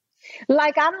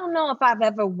 Like, I don't know if I've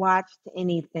ever watched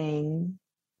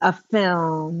a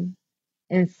film,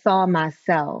 and saw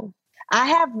myself. I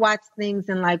have watched things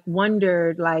and like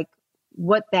wondered like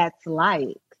what that's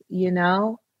like, you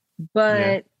know? But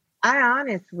yeah. I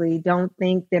honestly don't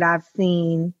think that I've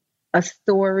seen a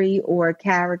story or a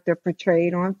character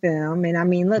portrayed on film. And I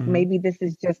mean, look, maybe this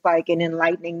is just like an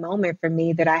enlightening moment for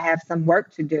me that I have some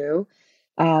work to do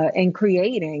in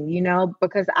creating, you know,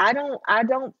 because I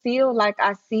don't feel like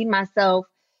I see myself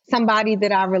somebody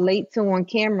that I relate to on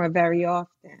camera very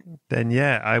often. Then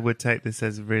yeah, I would take this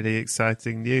as really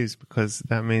exciting news, because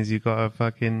that means you got to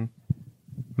fucking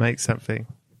make something.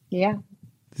 Yeah.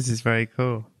 This is very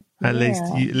cool. At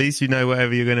least you know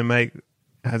whatever you're going to make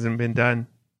hasn't been done.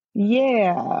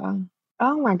 Yeah.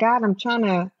 Oh my God, I'm trying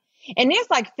to. And there's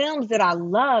like films that I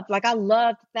loved. Like I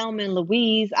loved Thelma and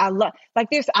Louise. I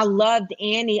loved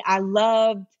Annie. I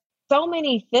loved so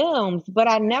many films, but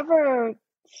I never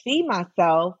see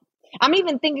myself. I'm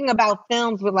even thinking about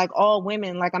films with like all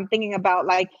women. Like I'm thinking about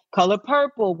like Color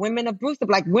Purple, Women of Brewster,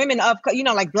 like women of, you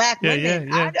know, like black women.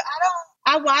 Yeah.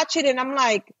 I watch it and I'm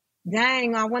like,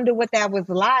 dang, I wonder what that was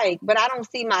like, but I don't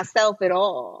see myself at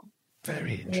all.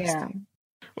 Very interesting. Yeah.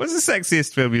 What's the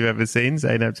sexiest film you've ever seen,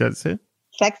 Zainab Johnson?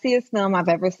 Sexiest film I've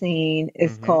ever seen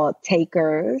is called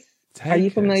Takers. Are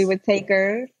you familiar with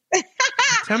Takers?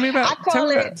 Tell me about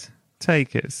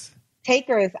Takers.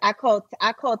 Takers, I call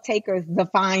Takers the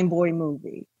fine boy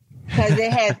movie, because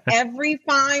it has every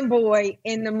fine boy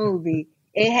in the movie.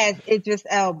 It has Idris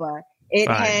Elba. It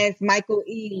has Michael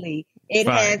Ealy. It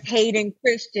has Hayden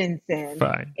Christensen.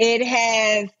 It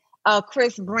has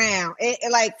Chris Brown.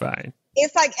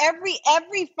 It's like every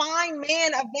fine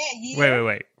man of that year.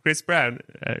 Wait. Chris Brown,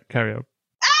 carry on.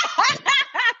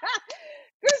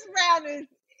 Chris Brown is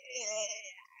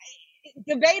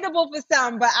debatable for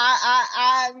some, but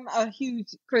I'm a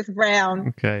huge Chris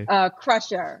Brown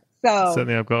crusher. So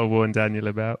something I've got to warn Daniel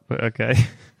about, but okay.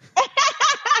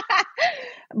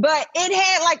 But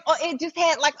it just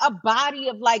had like a body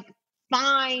of like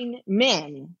fine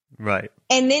men. Right.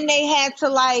 And then they had to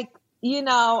like, you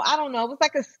know, I don't know, it was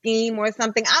like a scheme or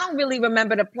something. I don't really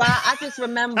remember the plot. I just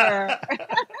remember.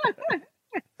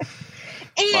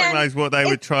 Fuck knows what they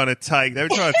were trying to take. They were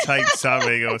trying to take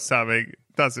something or something.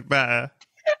 Doesn't matter.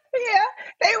 Yeah,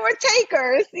 they were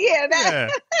takers. Yeah.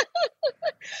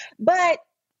 But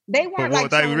they weren't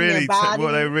like showing their body.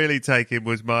 What they really taking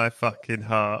was my fucking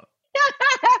heart.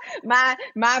 my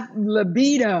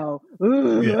libido.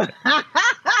 Ooh. Yeah.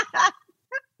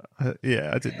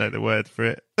 I didn't know the word for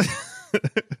it. But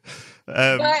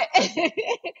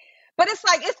it's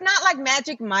like, it's not like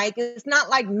Magic Mike. It's not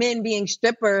like men being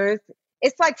strippers.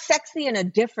 It's like sexy in a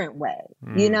different way,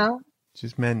 you know?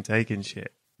 Just men taking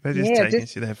shit. They're just taking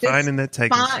shit. They're fine and they're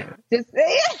taking shit.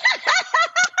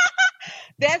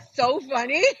 That's so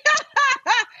funny.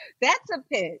 That's a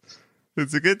pitch.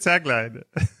 It's a good tagline.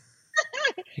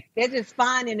 They're just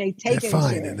fine and they're taking shit. They're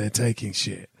fine and they're taking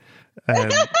shit.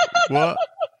 What?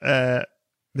 There's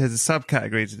a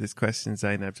subcategory to this question,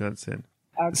 Zainab Johnson.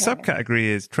 Okay. The subcategory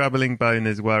is troubling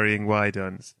boners, worrying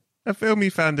wide-ons. A film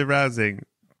you found arousing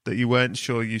that you weren't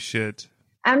sure you should.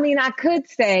 I mean, I could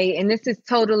say, and this is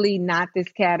totally not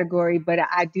this category, but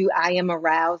I am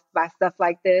aroused by stuff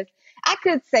like this. I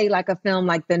could say like a film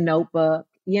like The Notebook,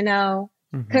 you know,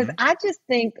 because I just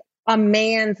think a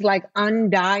man's like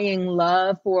undying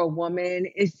love for a woman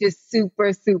is just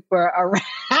super, super arousing.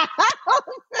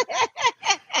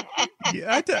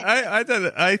 Yeah, I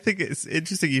don't. I think it's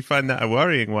interesting. You find that a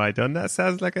worrying wide on. That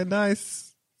sounds like a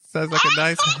nice,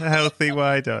 healthy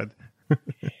wide on.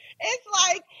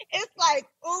 It's like,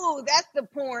 ooh, that's the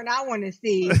porn I want to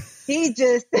see. He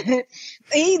just, no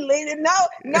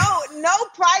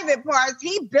private parts.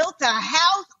 He built a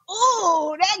house.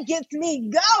 Ooh, that gets me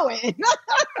going.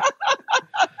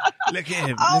 Look at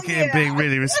him. Look at him being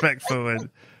really respectful and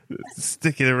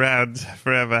sticking around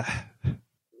forever.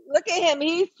 Look at him.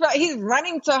 He's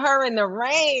running to her in the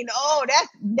rain. Oh,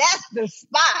 that's the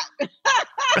spot.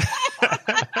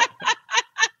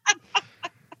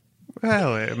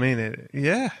 Well, I mean,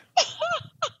 yeah.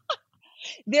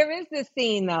 There is this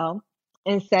scene, though,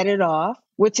 in Set It Off,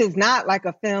 which is not like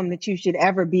a film that you should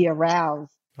ever be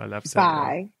aroused I love Set It Off.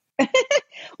 by.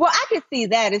 Well, I could see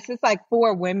that. It's just like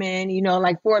four women,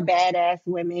 like four badass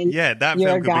women. Yeah, that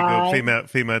film could be called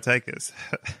Female Takers.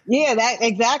 Yeah,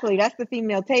 exactly. That's the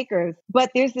Female Takers. But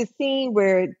there's a scene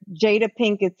where Jada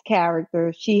Pinkett's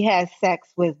character, she has sex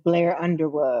with Blair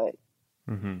Underwood.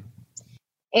 Mm-hmm.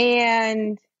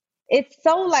 And it's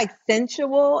so like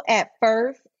sensual at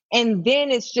first. And then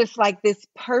it's just like this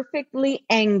perfectly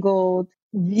angled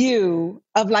view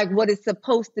of like what is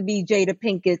supposed to be Jada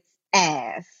Pinkett's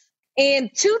ass. And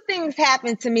two things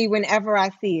happen to me whenever I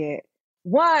see it.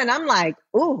 One, I'm like,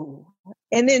 ooh.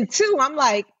 And then two, I'm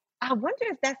like, I wonder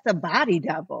if that's a body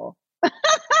double. And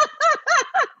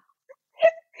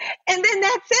then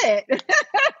that's it.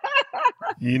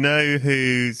 You know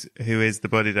who is the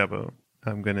body double?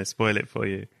 I'm going to spoil it for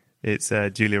you. It's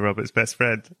Julia Roberts' best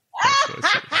friend.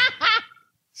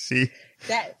 She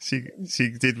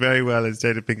did very well as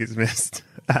Jada Pinkett Smith's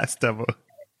ass double.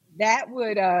 That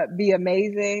would be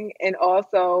amazing. And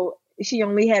also, she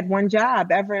only had one job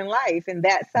ever in life, and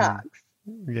that sucks.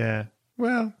 Yeah.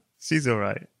 Well, she's all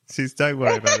right. Don't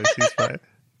worry about it. She's fine.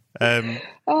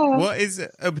 What is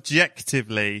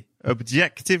objectively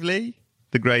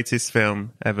the greatest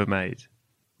film ever made?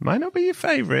 Might not be your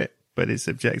favorite, but it's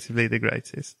objectively the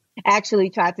greatest. Actually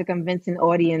tried to convince an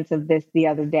audience of this the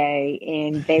other day,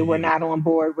 and they were not on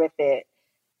board with it.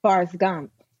 Forrest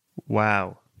Gump.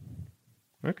 Wow.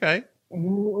 Okay.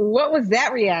 What was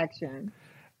that reaction?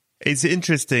 It's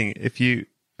interesting. If you,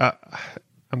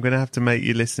 I'm going to have to make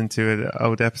you listen to an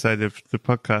old episode of the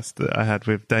podcast that I had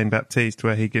with Dane Baptiste,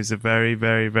 where he gives a very,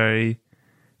 very, very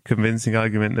convincing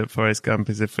argument that Forrest Gump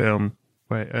is a film.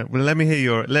 Wait, well, let me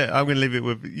hear I'm going to leave it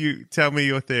with you. Tell me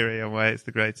your theory on why it's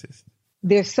the greatest.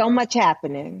 There's so much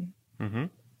happening. Mm-hmm.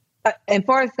 And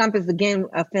Forrest Gump is, again,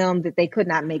 a film that they could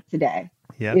not make today.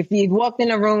 Yep. If you walked in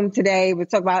a room today, we'd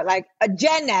talk about like,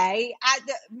 Jenny,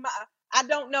 I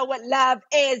don't know what love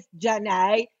is,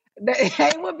 Jenny.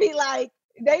 They would be like,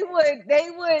 they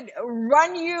would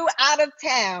run you out of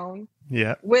town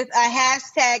with a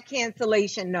hashtag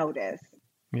cancellation notice.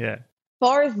 Yeah.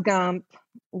 Forrest Gump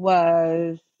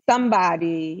was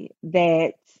somebody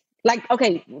that, like,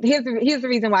 okay, here's the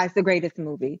reason why it's the greatest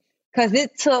movie. Because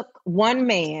it took one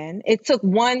man, it took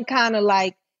one kind of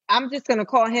like, I'm just going to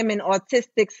call him an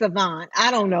autistic savant.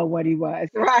 I don't know what he was,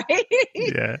 right?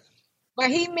 Yeah. But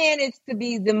he managed to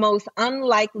be the most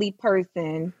unlikely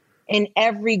person in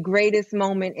every greatest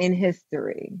moment in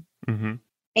history. Mm-hmm.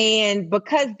 And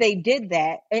because they did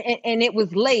that, and it was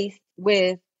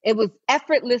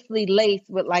effortlessly laced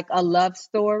with like a love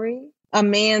story, a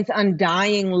man's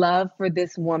undying love for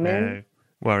this woman.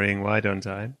 Worrying wide on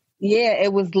time. Yeah,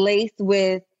 it was laced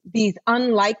with these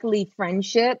unlikely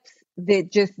friendships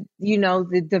that just,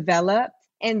 that developed.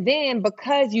 And then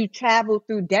because you travel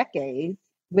through decades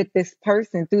with this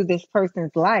person, through this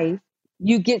person's life,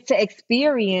 you get to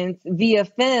experience via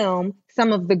film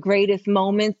some of the greatest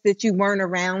moments that you weren't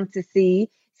around to see,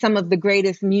 some of the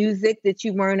greatest music that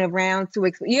you weren't around to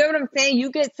experience. You know what I'm saying?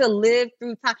 You get to live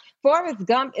through time. Forrest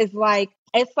Gump is like,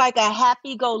 it's like a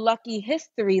happy-go-lucky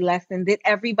history lesson that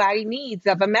everybody needs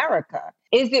of America.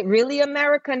 Is it really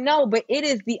America? No, but it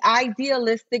is the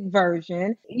idealistic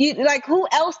version. Who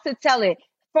else to tell it?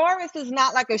 Forrest is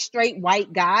not like a straight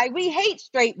white guy. We hate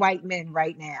straight white men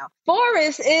right now.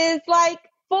 Forrest is like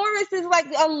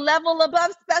a level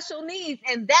above special needs.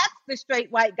 And that's the straight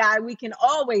white guy we can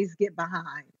always get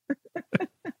behind.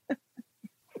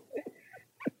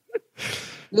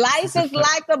 Life is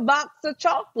like a box of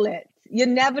chocolates. You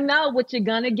never know what you're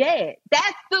going to get.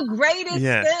 That's the greatest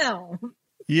film.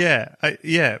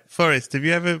 Yeah. Forrest, have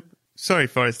you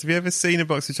ever seen a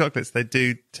box of chocolates? They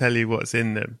do tell you what's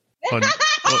in them on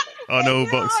all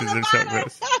boxes of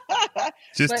chocolates.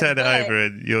 Just turn it over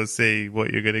and you'll see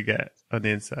what you're going to get on the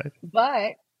inside.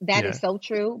 But That is so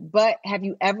true. But have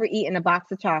you ever eaten a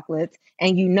box of chocolates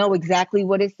and you know exactly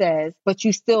what it says, but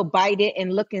you still bite it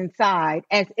and look inside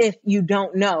as if you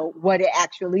don't know what it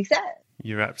actually says?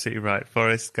 You're absolutely right.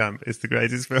 Forrest Gump is the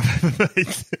greatest film ever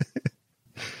made.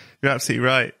 You're absolutely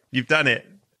right. You've done it.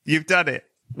 You've done it.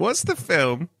 What's the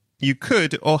film you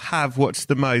could or have watched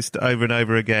the most over and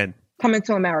over again? Coming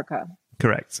to America.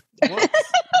 Correct.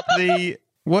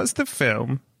 What's the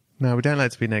film? No, we don't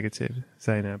like to be negative,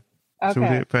 Zainab. Okay. So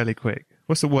we'll do it fairly quick.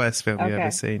 What's the worst film you've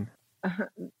ever seen?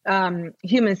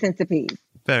 Human Centipede.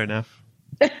 Fair enough.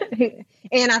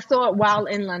 And I saw it while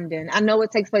in London. I know it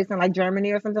takes place in like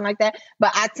Germany or something like that,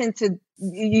 but I tend to, group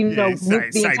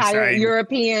the entire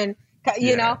European,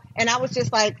 know, and I was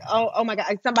just like, oh my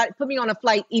God, somebody put me on a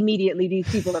flight immediately. These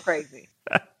people are crazy.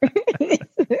 I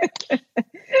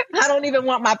don't even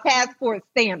want my passport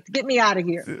stamped. Get me out of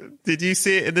here. Did you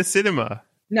see it in the cinema?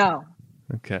 No.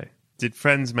 Okay. Did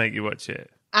friends make you watch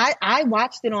it? I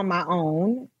watched it on my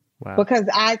own. Wow. Because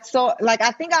I saw,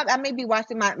 I think I maybe watched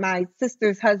it. My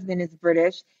sister's husband is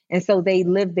British, and so they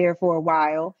lived there for a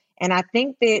while. And I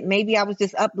think that maybe I was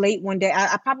just up late one day.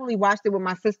 I probably watched it with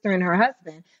my sister and her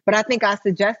husband, but I think I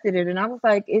suggested it, and I was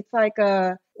like, it's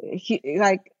I'm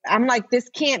like, this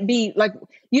can't be like,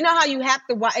 you know how you have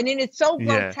to watch, and then it's so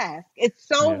grotesque. It's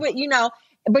so,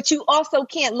 but you also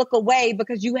can't look away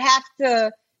because you have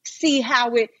to see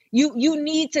how you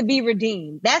need to be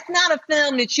redeemed. That's not a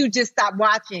film that you just stop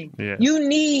watching. Yeah. You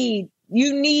need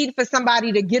for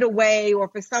somebody to get away, or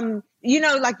for some,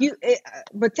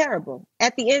 but terrible.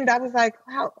 At the end, I was like,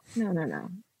 how? No,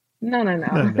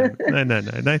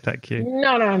 thank you.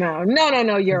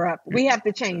 No, Europe. We have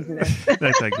to change this.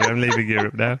 No, thank you. I'm leaving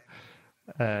Europe now.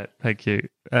 Thank you.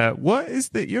 What is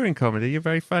that? You're in comedy. You're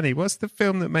very funny. What's the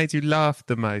film that made you laugh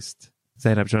the most,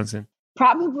 Zainab Johnson?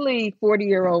 Probably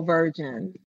 40-Year-Old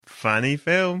Virgin. Funny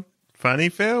film.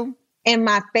 And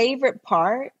my favorite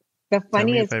part, the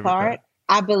funniest part,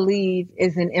 I believe,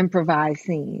 is an improvised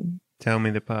scene. Tell me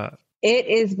the part. It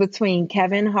is between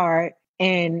Kevin Hart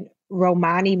and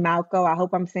Romani Malco. I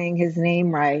hope I'm saying his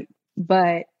name right.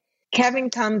 But Kevin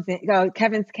comes in,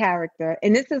 Kevin's character,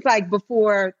 and this is like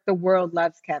before The World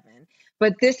Loves Kevin.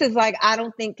 But this is like, I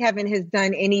don't think Kevin has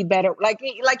done any better. Like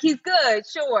he's good,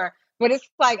 sure. But it's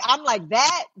like, I'm like,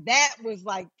 that was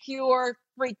like pure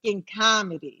freaking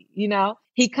comedy,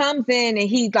 He comes in and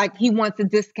he wants a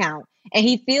discount. And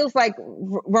he feels like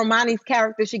Romani's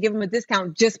character should give him a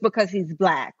discount just because he's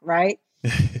Black, right?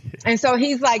 And so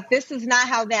he's like, this is not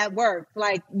how that works.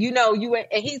 Like, and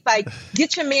he's like,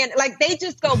 get your man. Like, they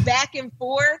just go back and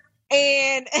forth.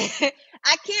 And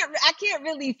I can't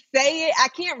really say it. I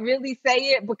can't really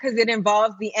say it because it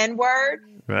involves the N-word.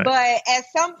 Right. But at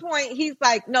some point he's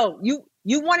like, no, you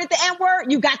wanted the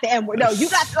N-word? You got the N-word. No, you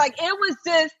got, it was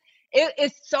just,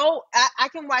 it's so, I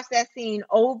can watch that scene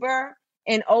over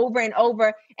and over and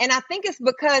over. And I think it's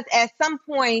because at some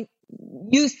point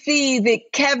you see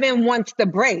that Kevin wants to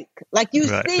break. Like you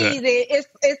see that it's,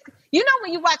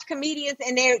 when you watch comedians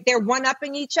and they're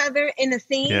one-upping each other in the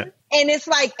scene, and it's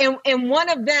like, and one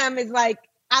of them is like,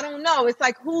 I don't know. It's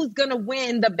like, who's going to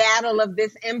win the battle of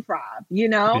this improv,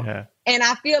 Yeah. And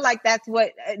I feel like that's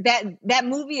what that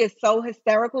movie is so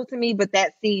hysterical to me, but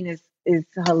that scene is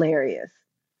hilarious.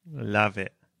 Love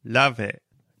it.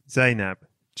 Zainab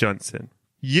Johnson,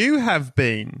 you have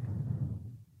been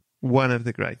one of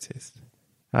the greatest.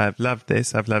 I've loved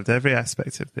this. I've loved every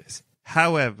aspect of this.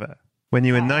 However, when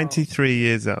you were 93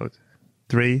 years old,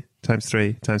 3 times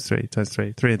 3 times 3 times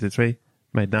 3, 3 into 3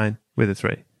 made 9 with a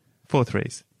 3. 4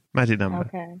 threes. Magic number.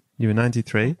 Okay. You were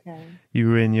 93. Okay. You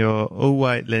were in your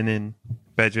all-white linen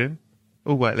bedroom.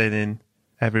 All-white linen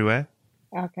everywhere.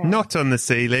 Okay. Not on the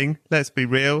ceiling, let's be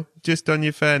real, just on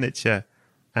your furniture.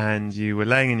 And you were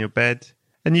laying in your bed.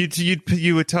 And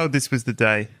you were told this was the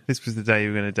day. This was the day you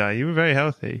were going to die. You were very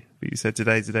healthy. But you said,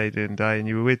 today's the day you didn't die. And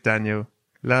you were with Daniel.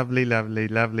 Lovely, lovely,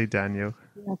 lovely Daniel.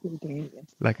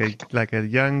 Like a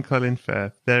young Colin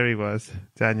Firth. There he was,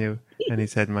 Daniel. And he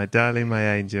said, my darling,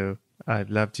 my angel,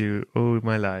 I've loved you all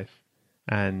my life.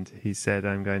 And he said,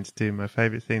 I'm going to do my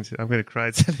favourite things. I'm going to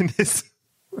cry telling this.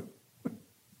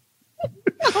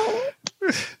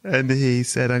 And he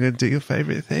said, I'm going to do your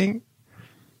favourite thing.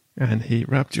 And he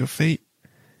rubbed your feet.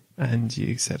 And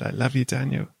you said, I love you,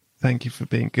 Daniel. Thank you for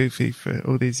being goofy for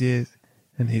all these years.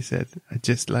 And he said, I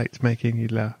just liked making you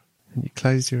laugh. And you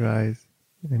closed your eyes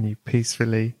and you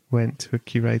peacefully went to a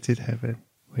curated heaven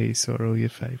where you saw all your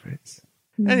favourites.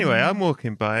 Mm-hmm. Anyway, I'm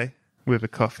walking by with a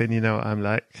coffin, you know what I'm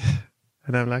like.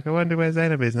 And I'm like, I wonder where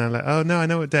Zainab is. And I'm like, oh no, I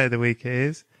know what day of the week it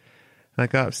is. And I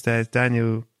go upstairs,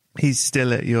 Daniel, he's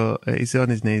still he's on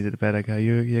his knees at the bed. I go,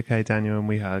 you okay, Daniel? And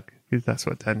we hug. because that's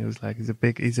what Daniel's like.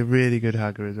 He's a really good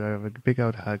hugger as well. A big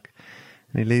old hug.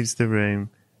 And he leaves the room,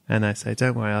 and I say,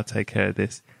 don't worry, I'll take care of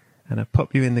this. And I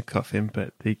pop you in the coffin,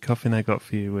 but the coffin I got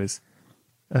for you was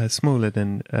smaller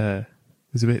than,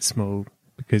 was a bit small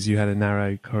because you had a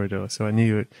narrow corridor. So I knew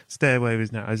your stairway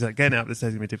was narrow. I was like, getting up the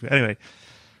stairs is going to be difficult. Anyway,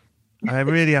 I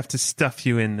really have to stuff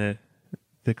you in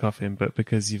the coffin, but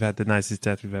because you've had the nicest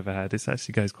death we've ever had, it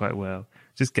actually goes quite well.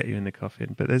 Just get you in the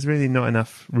coffin. But there's really not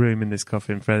enough room in this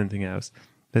coffin for anything else.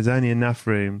 There's only enough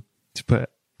room to put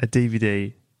a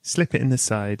DVD, slip it in the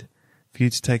side, for you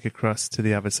to take across to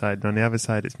the other side. And on the other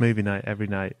side, it's movie night every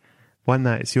night. One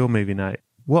night, it's your movie night.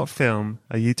 What film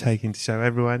are you taking to show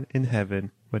everyone in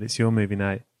heaven when it's your movie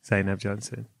night, Zainab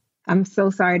Johnson? I'm so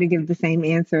sorry to give the same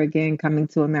answer again, Coming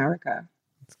to America.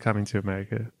 It's Coming to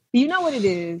America. You know what it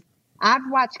is? I've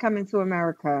watched Coming to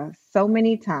America so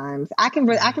many times. I can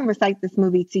recite this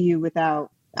movie to you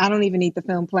I don't even need the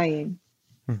film playing.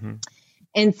 Mm-hmm.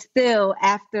 And still,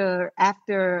 after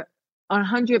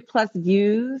 100 plus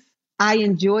views, I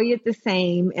enjoy it the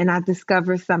same and I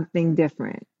discover something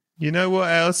different. You know what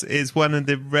else is one of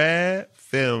the rare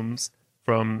films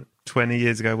from 20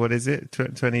 years ago? What is it?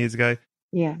 20 years ago?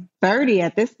 Yeah, 30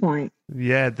 at this point.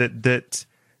 Yeah, that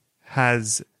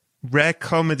has rare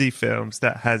comedy films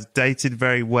that has dated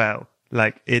very well.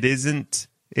 Like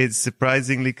it's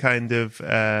surprisingly kind of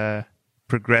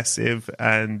progressive,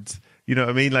 and you know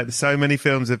what I mean? Like there's so many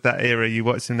films of that era, you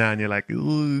watch them now and you're like,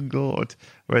 oh God.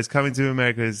 Whereas Coming to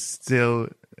America is still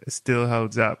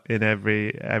holds up in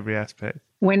every aspect.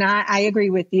 When I agree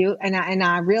with you, and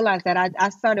I realized that I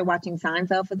started watching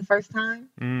Seinfeld for the first time.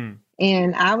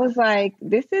 And I was like,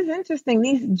 this is interesting.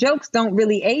 These jokes don't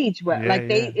really age well. Yeah,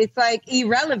 it's like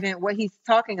irrelevant what he's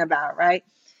talking about, right?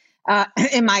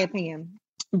 In my opinion.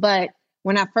 But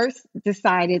when I first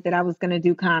decided that I was going to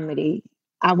do comedy,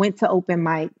 I went to open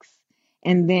mics,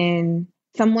 and then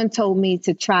someone told me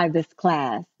to try this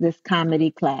comedy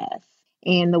class.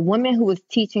 And the woman who was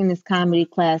teaching this comedy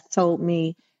class told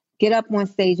me, get up on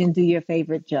stage and do your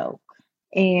favorite joke.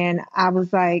 And I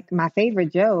was like, my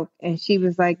favorite joke? And she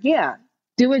was like, yeah,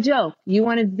 do a joke. You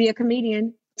want to be a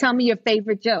comedian? Tell me your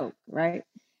favorite joke, right?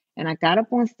 And I got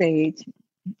up on stage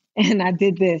and I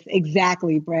did this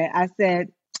exactly, Brett. I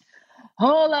said,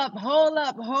 hold up.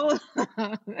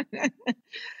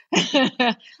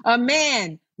 A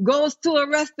man goes to a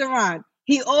restaurant.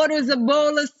 He orders a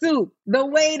bowl of soup. The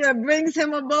waiter brings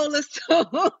him a bowl of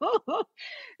soup.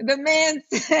 The man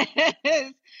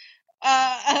says,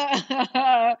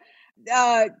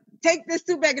 take the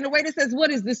soup back. And the waiter says,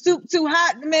 what is the soup too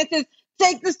hot? The man says,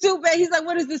 take the soup back. He's like,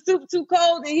 what is the soup too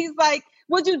cold? And he's like,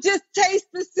 would you just taste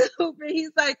the soup? And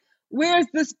he's like, where's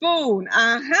the spoon?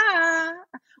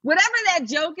 Whatever that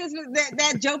joke is,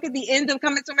 that joke at the end of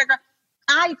Coming to America,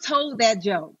 I told that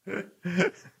joke.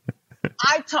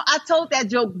 I told that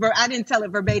joke. I didn't tell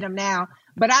it verbatim now,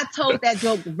 but I told that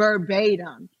joke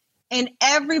verbatim. And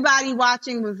everybody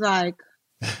watching was like,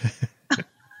 and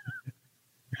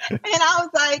I was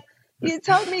like, you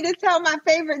told me to tell my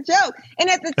favorite joke. And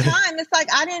at the time, it's like,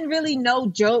 I didn't really know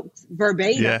jokes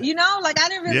verbatim, you know, like I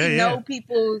didn't really know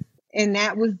people's, and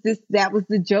that was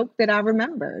the joke that I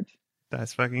remembered.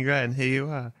 That's fucking great. And here you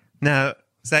are. Now,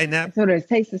 Zainab. So there's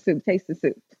taste the soup.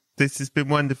 This has been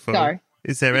wonderful. Sorry.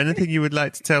 Is there anything you would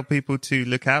like to tell people to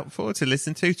look out for, to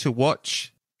listen to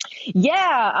watch?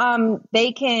 Yeah,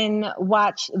 they can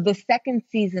watch the second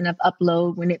season of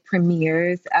Upload when it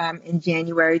premieres in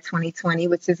January 2020,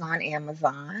 which is on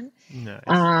Amazon. Nice.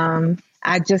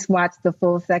 I just watched the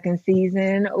full second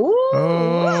season. Ooh.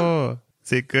 Oh,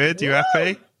 is it good? You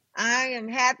happy? I am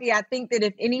happy. I think that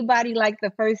if anybody liked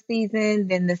the first season,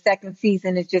 then the second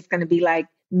season is just going to be like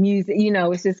music, you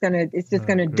know, it's just gonna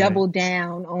double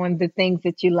down on the things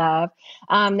that you love.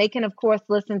 They can of course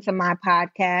listen to my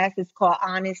podcast. It's called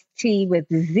Honest Tea with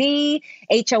Z,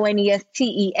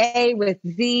 HONESTEA with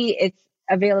Z. It's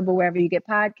available wherever you get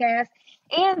podcasts.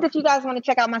 And if you guys want to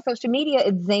check out my social media,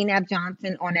 it's Zainab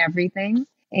Johnson on everything.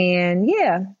 And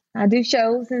yeah, I do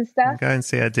shows and stuff. Go and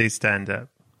see her do stand up.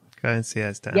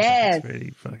 Yes. It's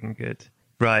really fucking good.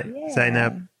 Right, yeah.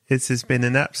 Zainab, this has been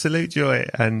an absolute joy,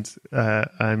 and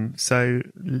I'm so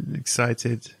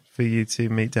excited for you to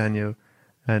meet Daniel.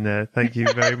 And thank you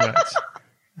very much.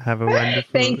 Have a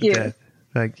wonderful day.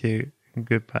 Thank you. And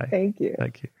goodbye. Thank you.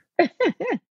 Thank you.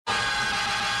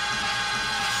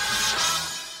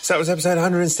 So that was episode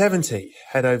 170.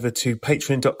 Head over to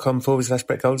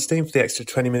patreon.com/Brett Goldstein for the extra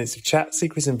 20 minutes of chat,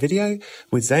 secrets and video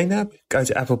with Zainab. Go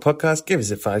to Apple Podcasts, give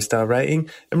us a 5-star rating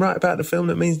and write about the film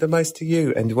that means the most to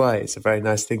you and why. It's a very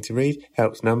nice thing to read,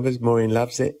 helps numbers, Maureen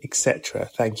loves it, etc.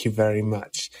 Thank you very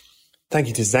much. Thank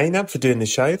you to Zainab for doing the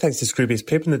show. Thanks to Scroobius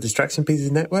Pip and the Distraction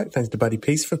Pieces Network. Thanks to Buddy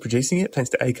Peace for producing it. Thanks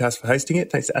to Acast for hosting it.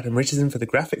 Thanks to Adam Richardson for the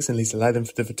graphics and Lisa Lyden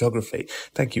for the photography.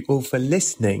 Thank you all for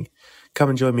listening. Come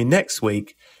and join me next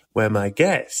week where my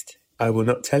guest, I will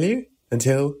not tell you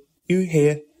until you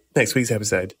hear next week's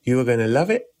episode. You are going to love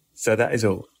it. So that is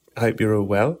all. I hope you're all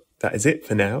well. That is it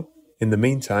for now. In the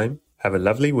meantime, have a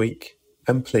lovely week.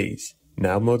 And please,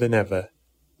 now more than ever,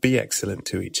 be excellent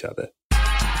to each other.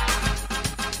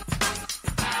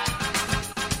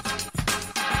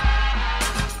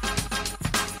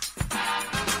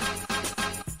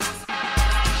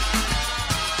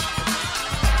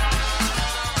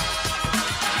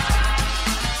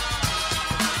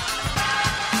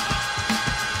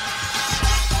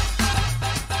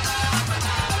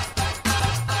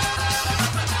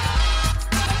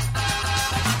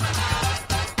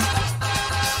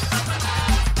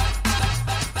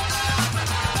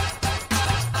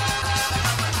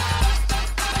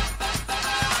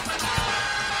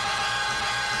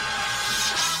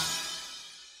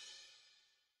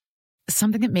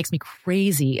 Something that makes me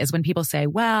crazy is when people say,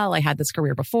 well, I had this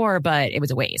career before, but it was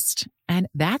a waste. And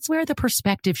that's where the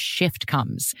perspective shift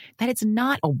comes, that it's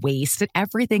not a waste, that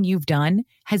everything you've done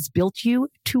has built you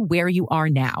to where you are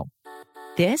now.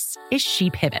 This is She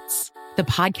Pivots, the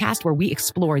podcast where we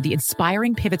explore the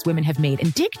inspiring pivots women have made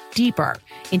and dig deeper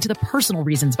into the personal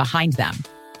reasons behind them.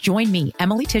 Join me,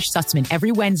 Emily Tish Sussman,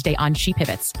 every Wednesday on She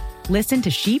Pivots. Listen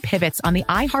to She Pivots on the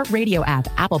iHeartRadio app,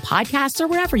 Apple Podcasts, or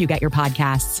wherever you get your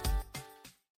podcasts.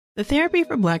 The Therapy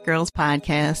for Black Girls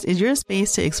podcast is your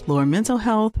space to explore mental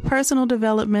health, personal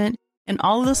development, and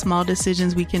all of the small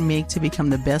decisions we can make to become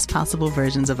the best possible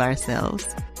versions of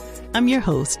ourselves. I'm your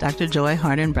host, Dr. Joy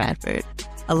Harden Bradford,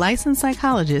 a licensed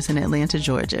psychologist in Atlanta,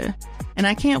 Georgia, and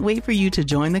I can't wait for you to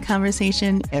join the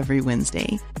conversation every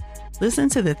Wednesday. Listen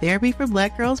to the Therapy for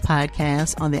Black Girls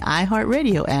podcast on the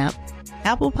iHeartRadio app,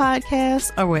 Apple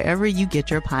Podcasts, or wherever you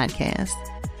get your podcasts.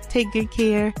 Take good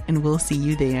care, and we'll see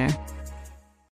you there.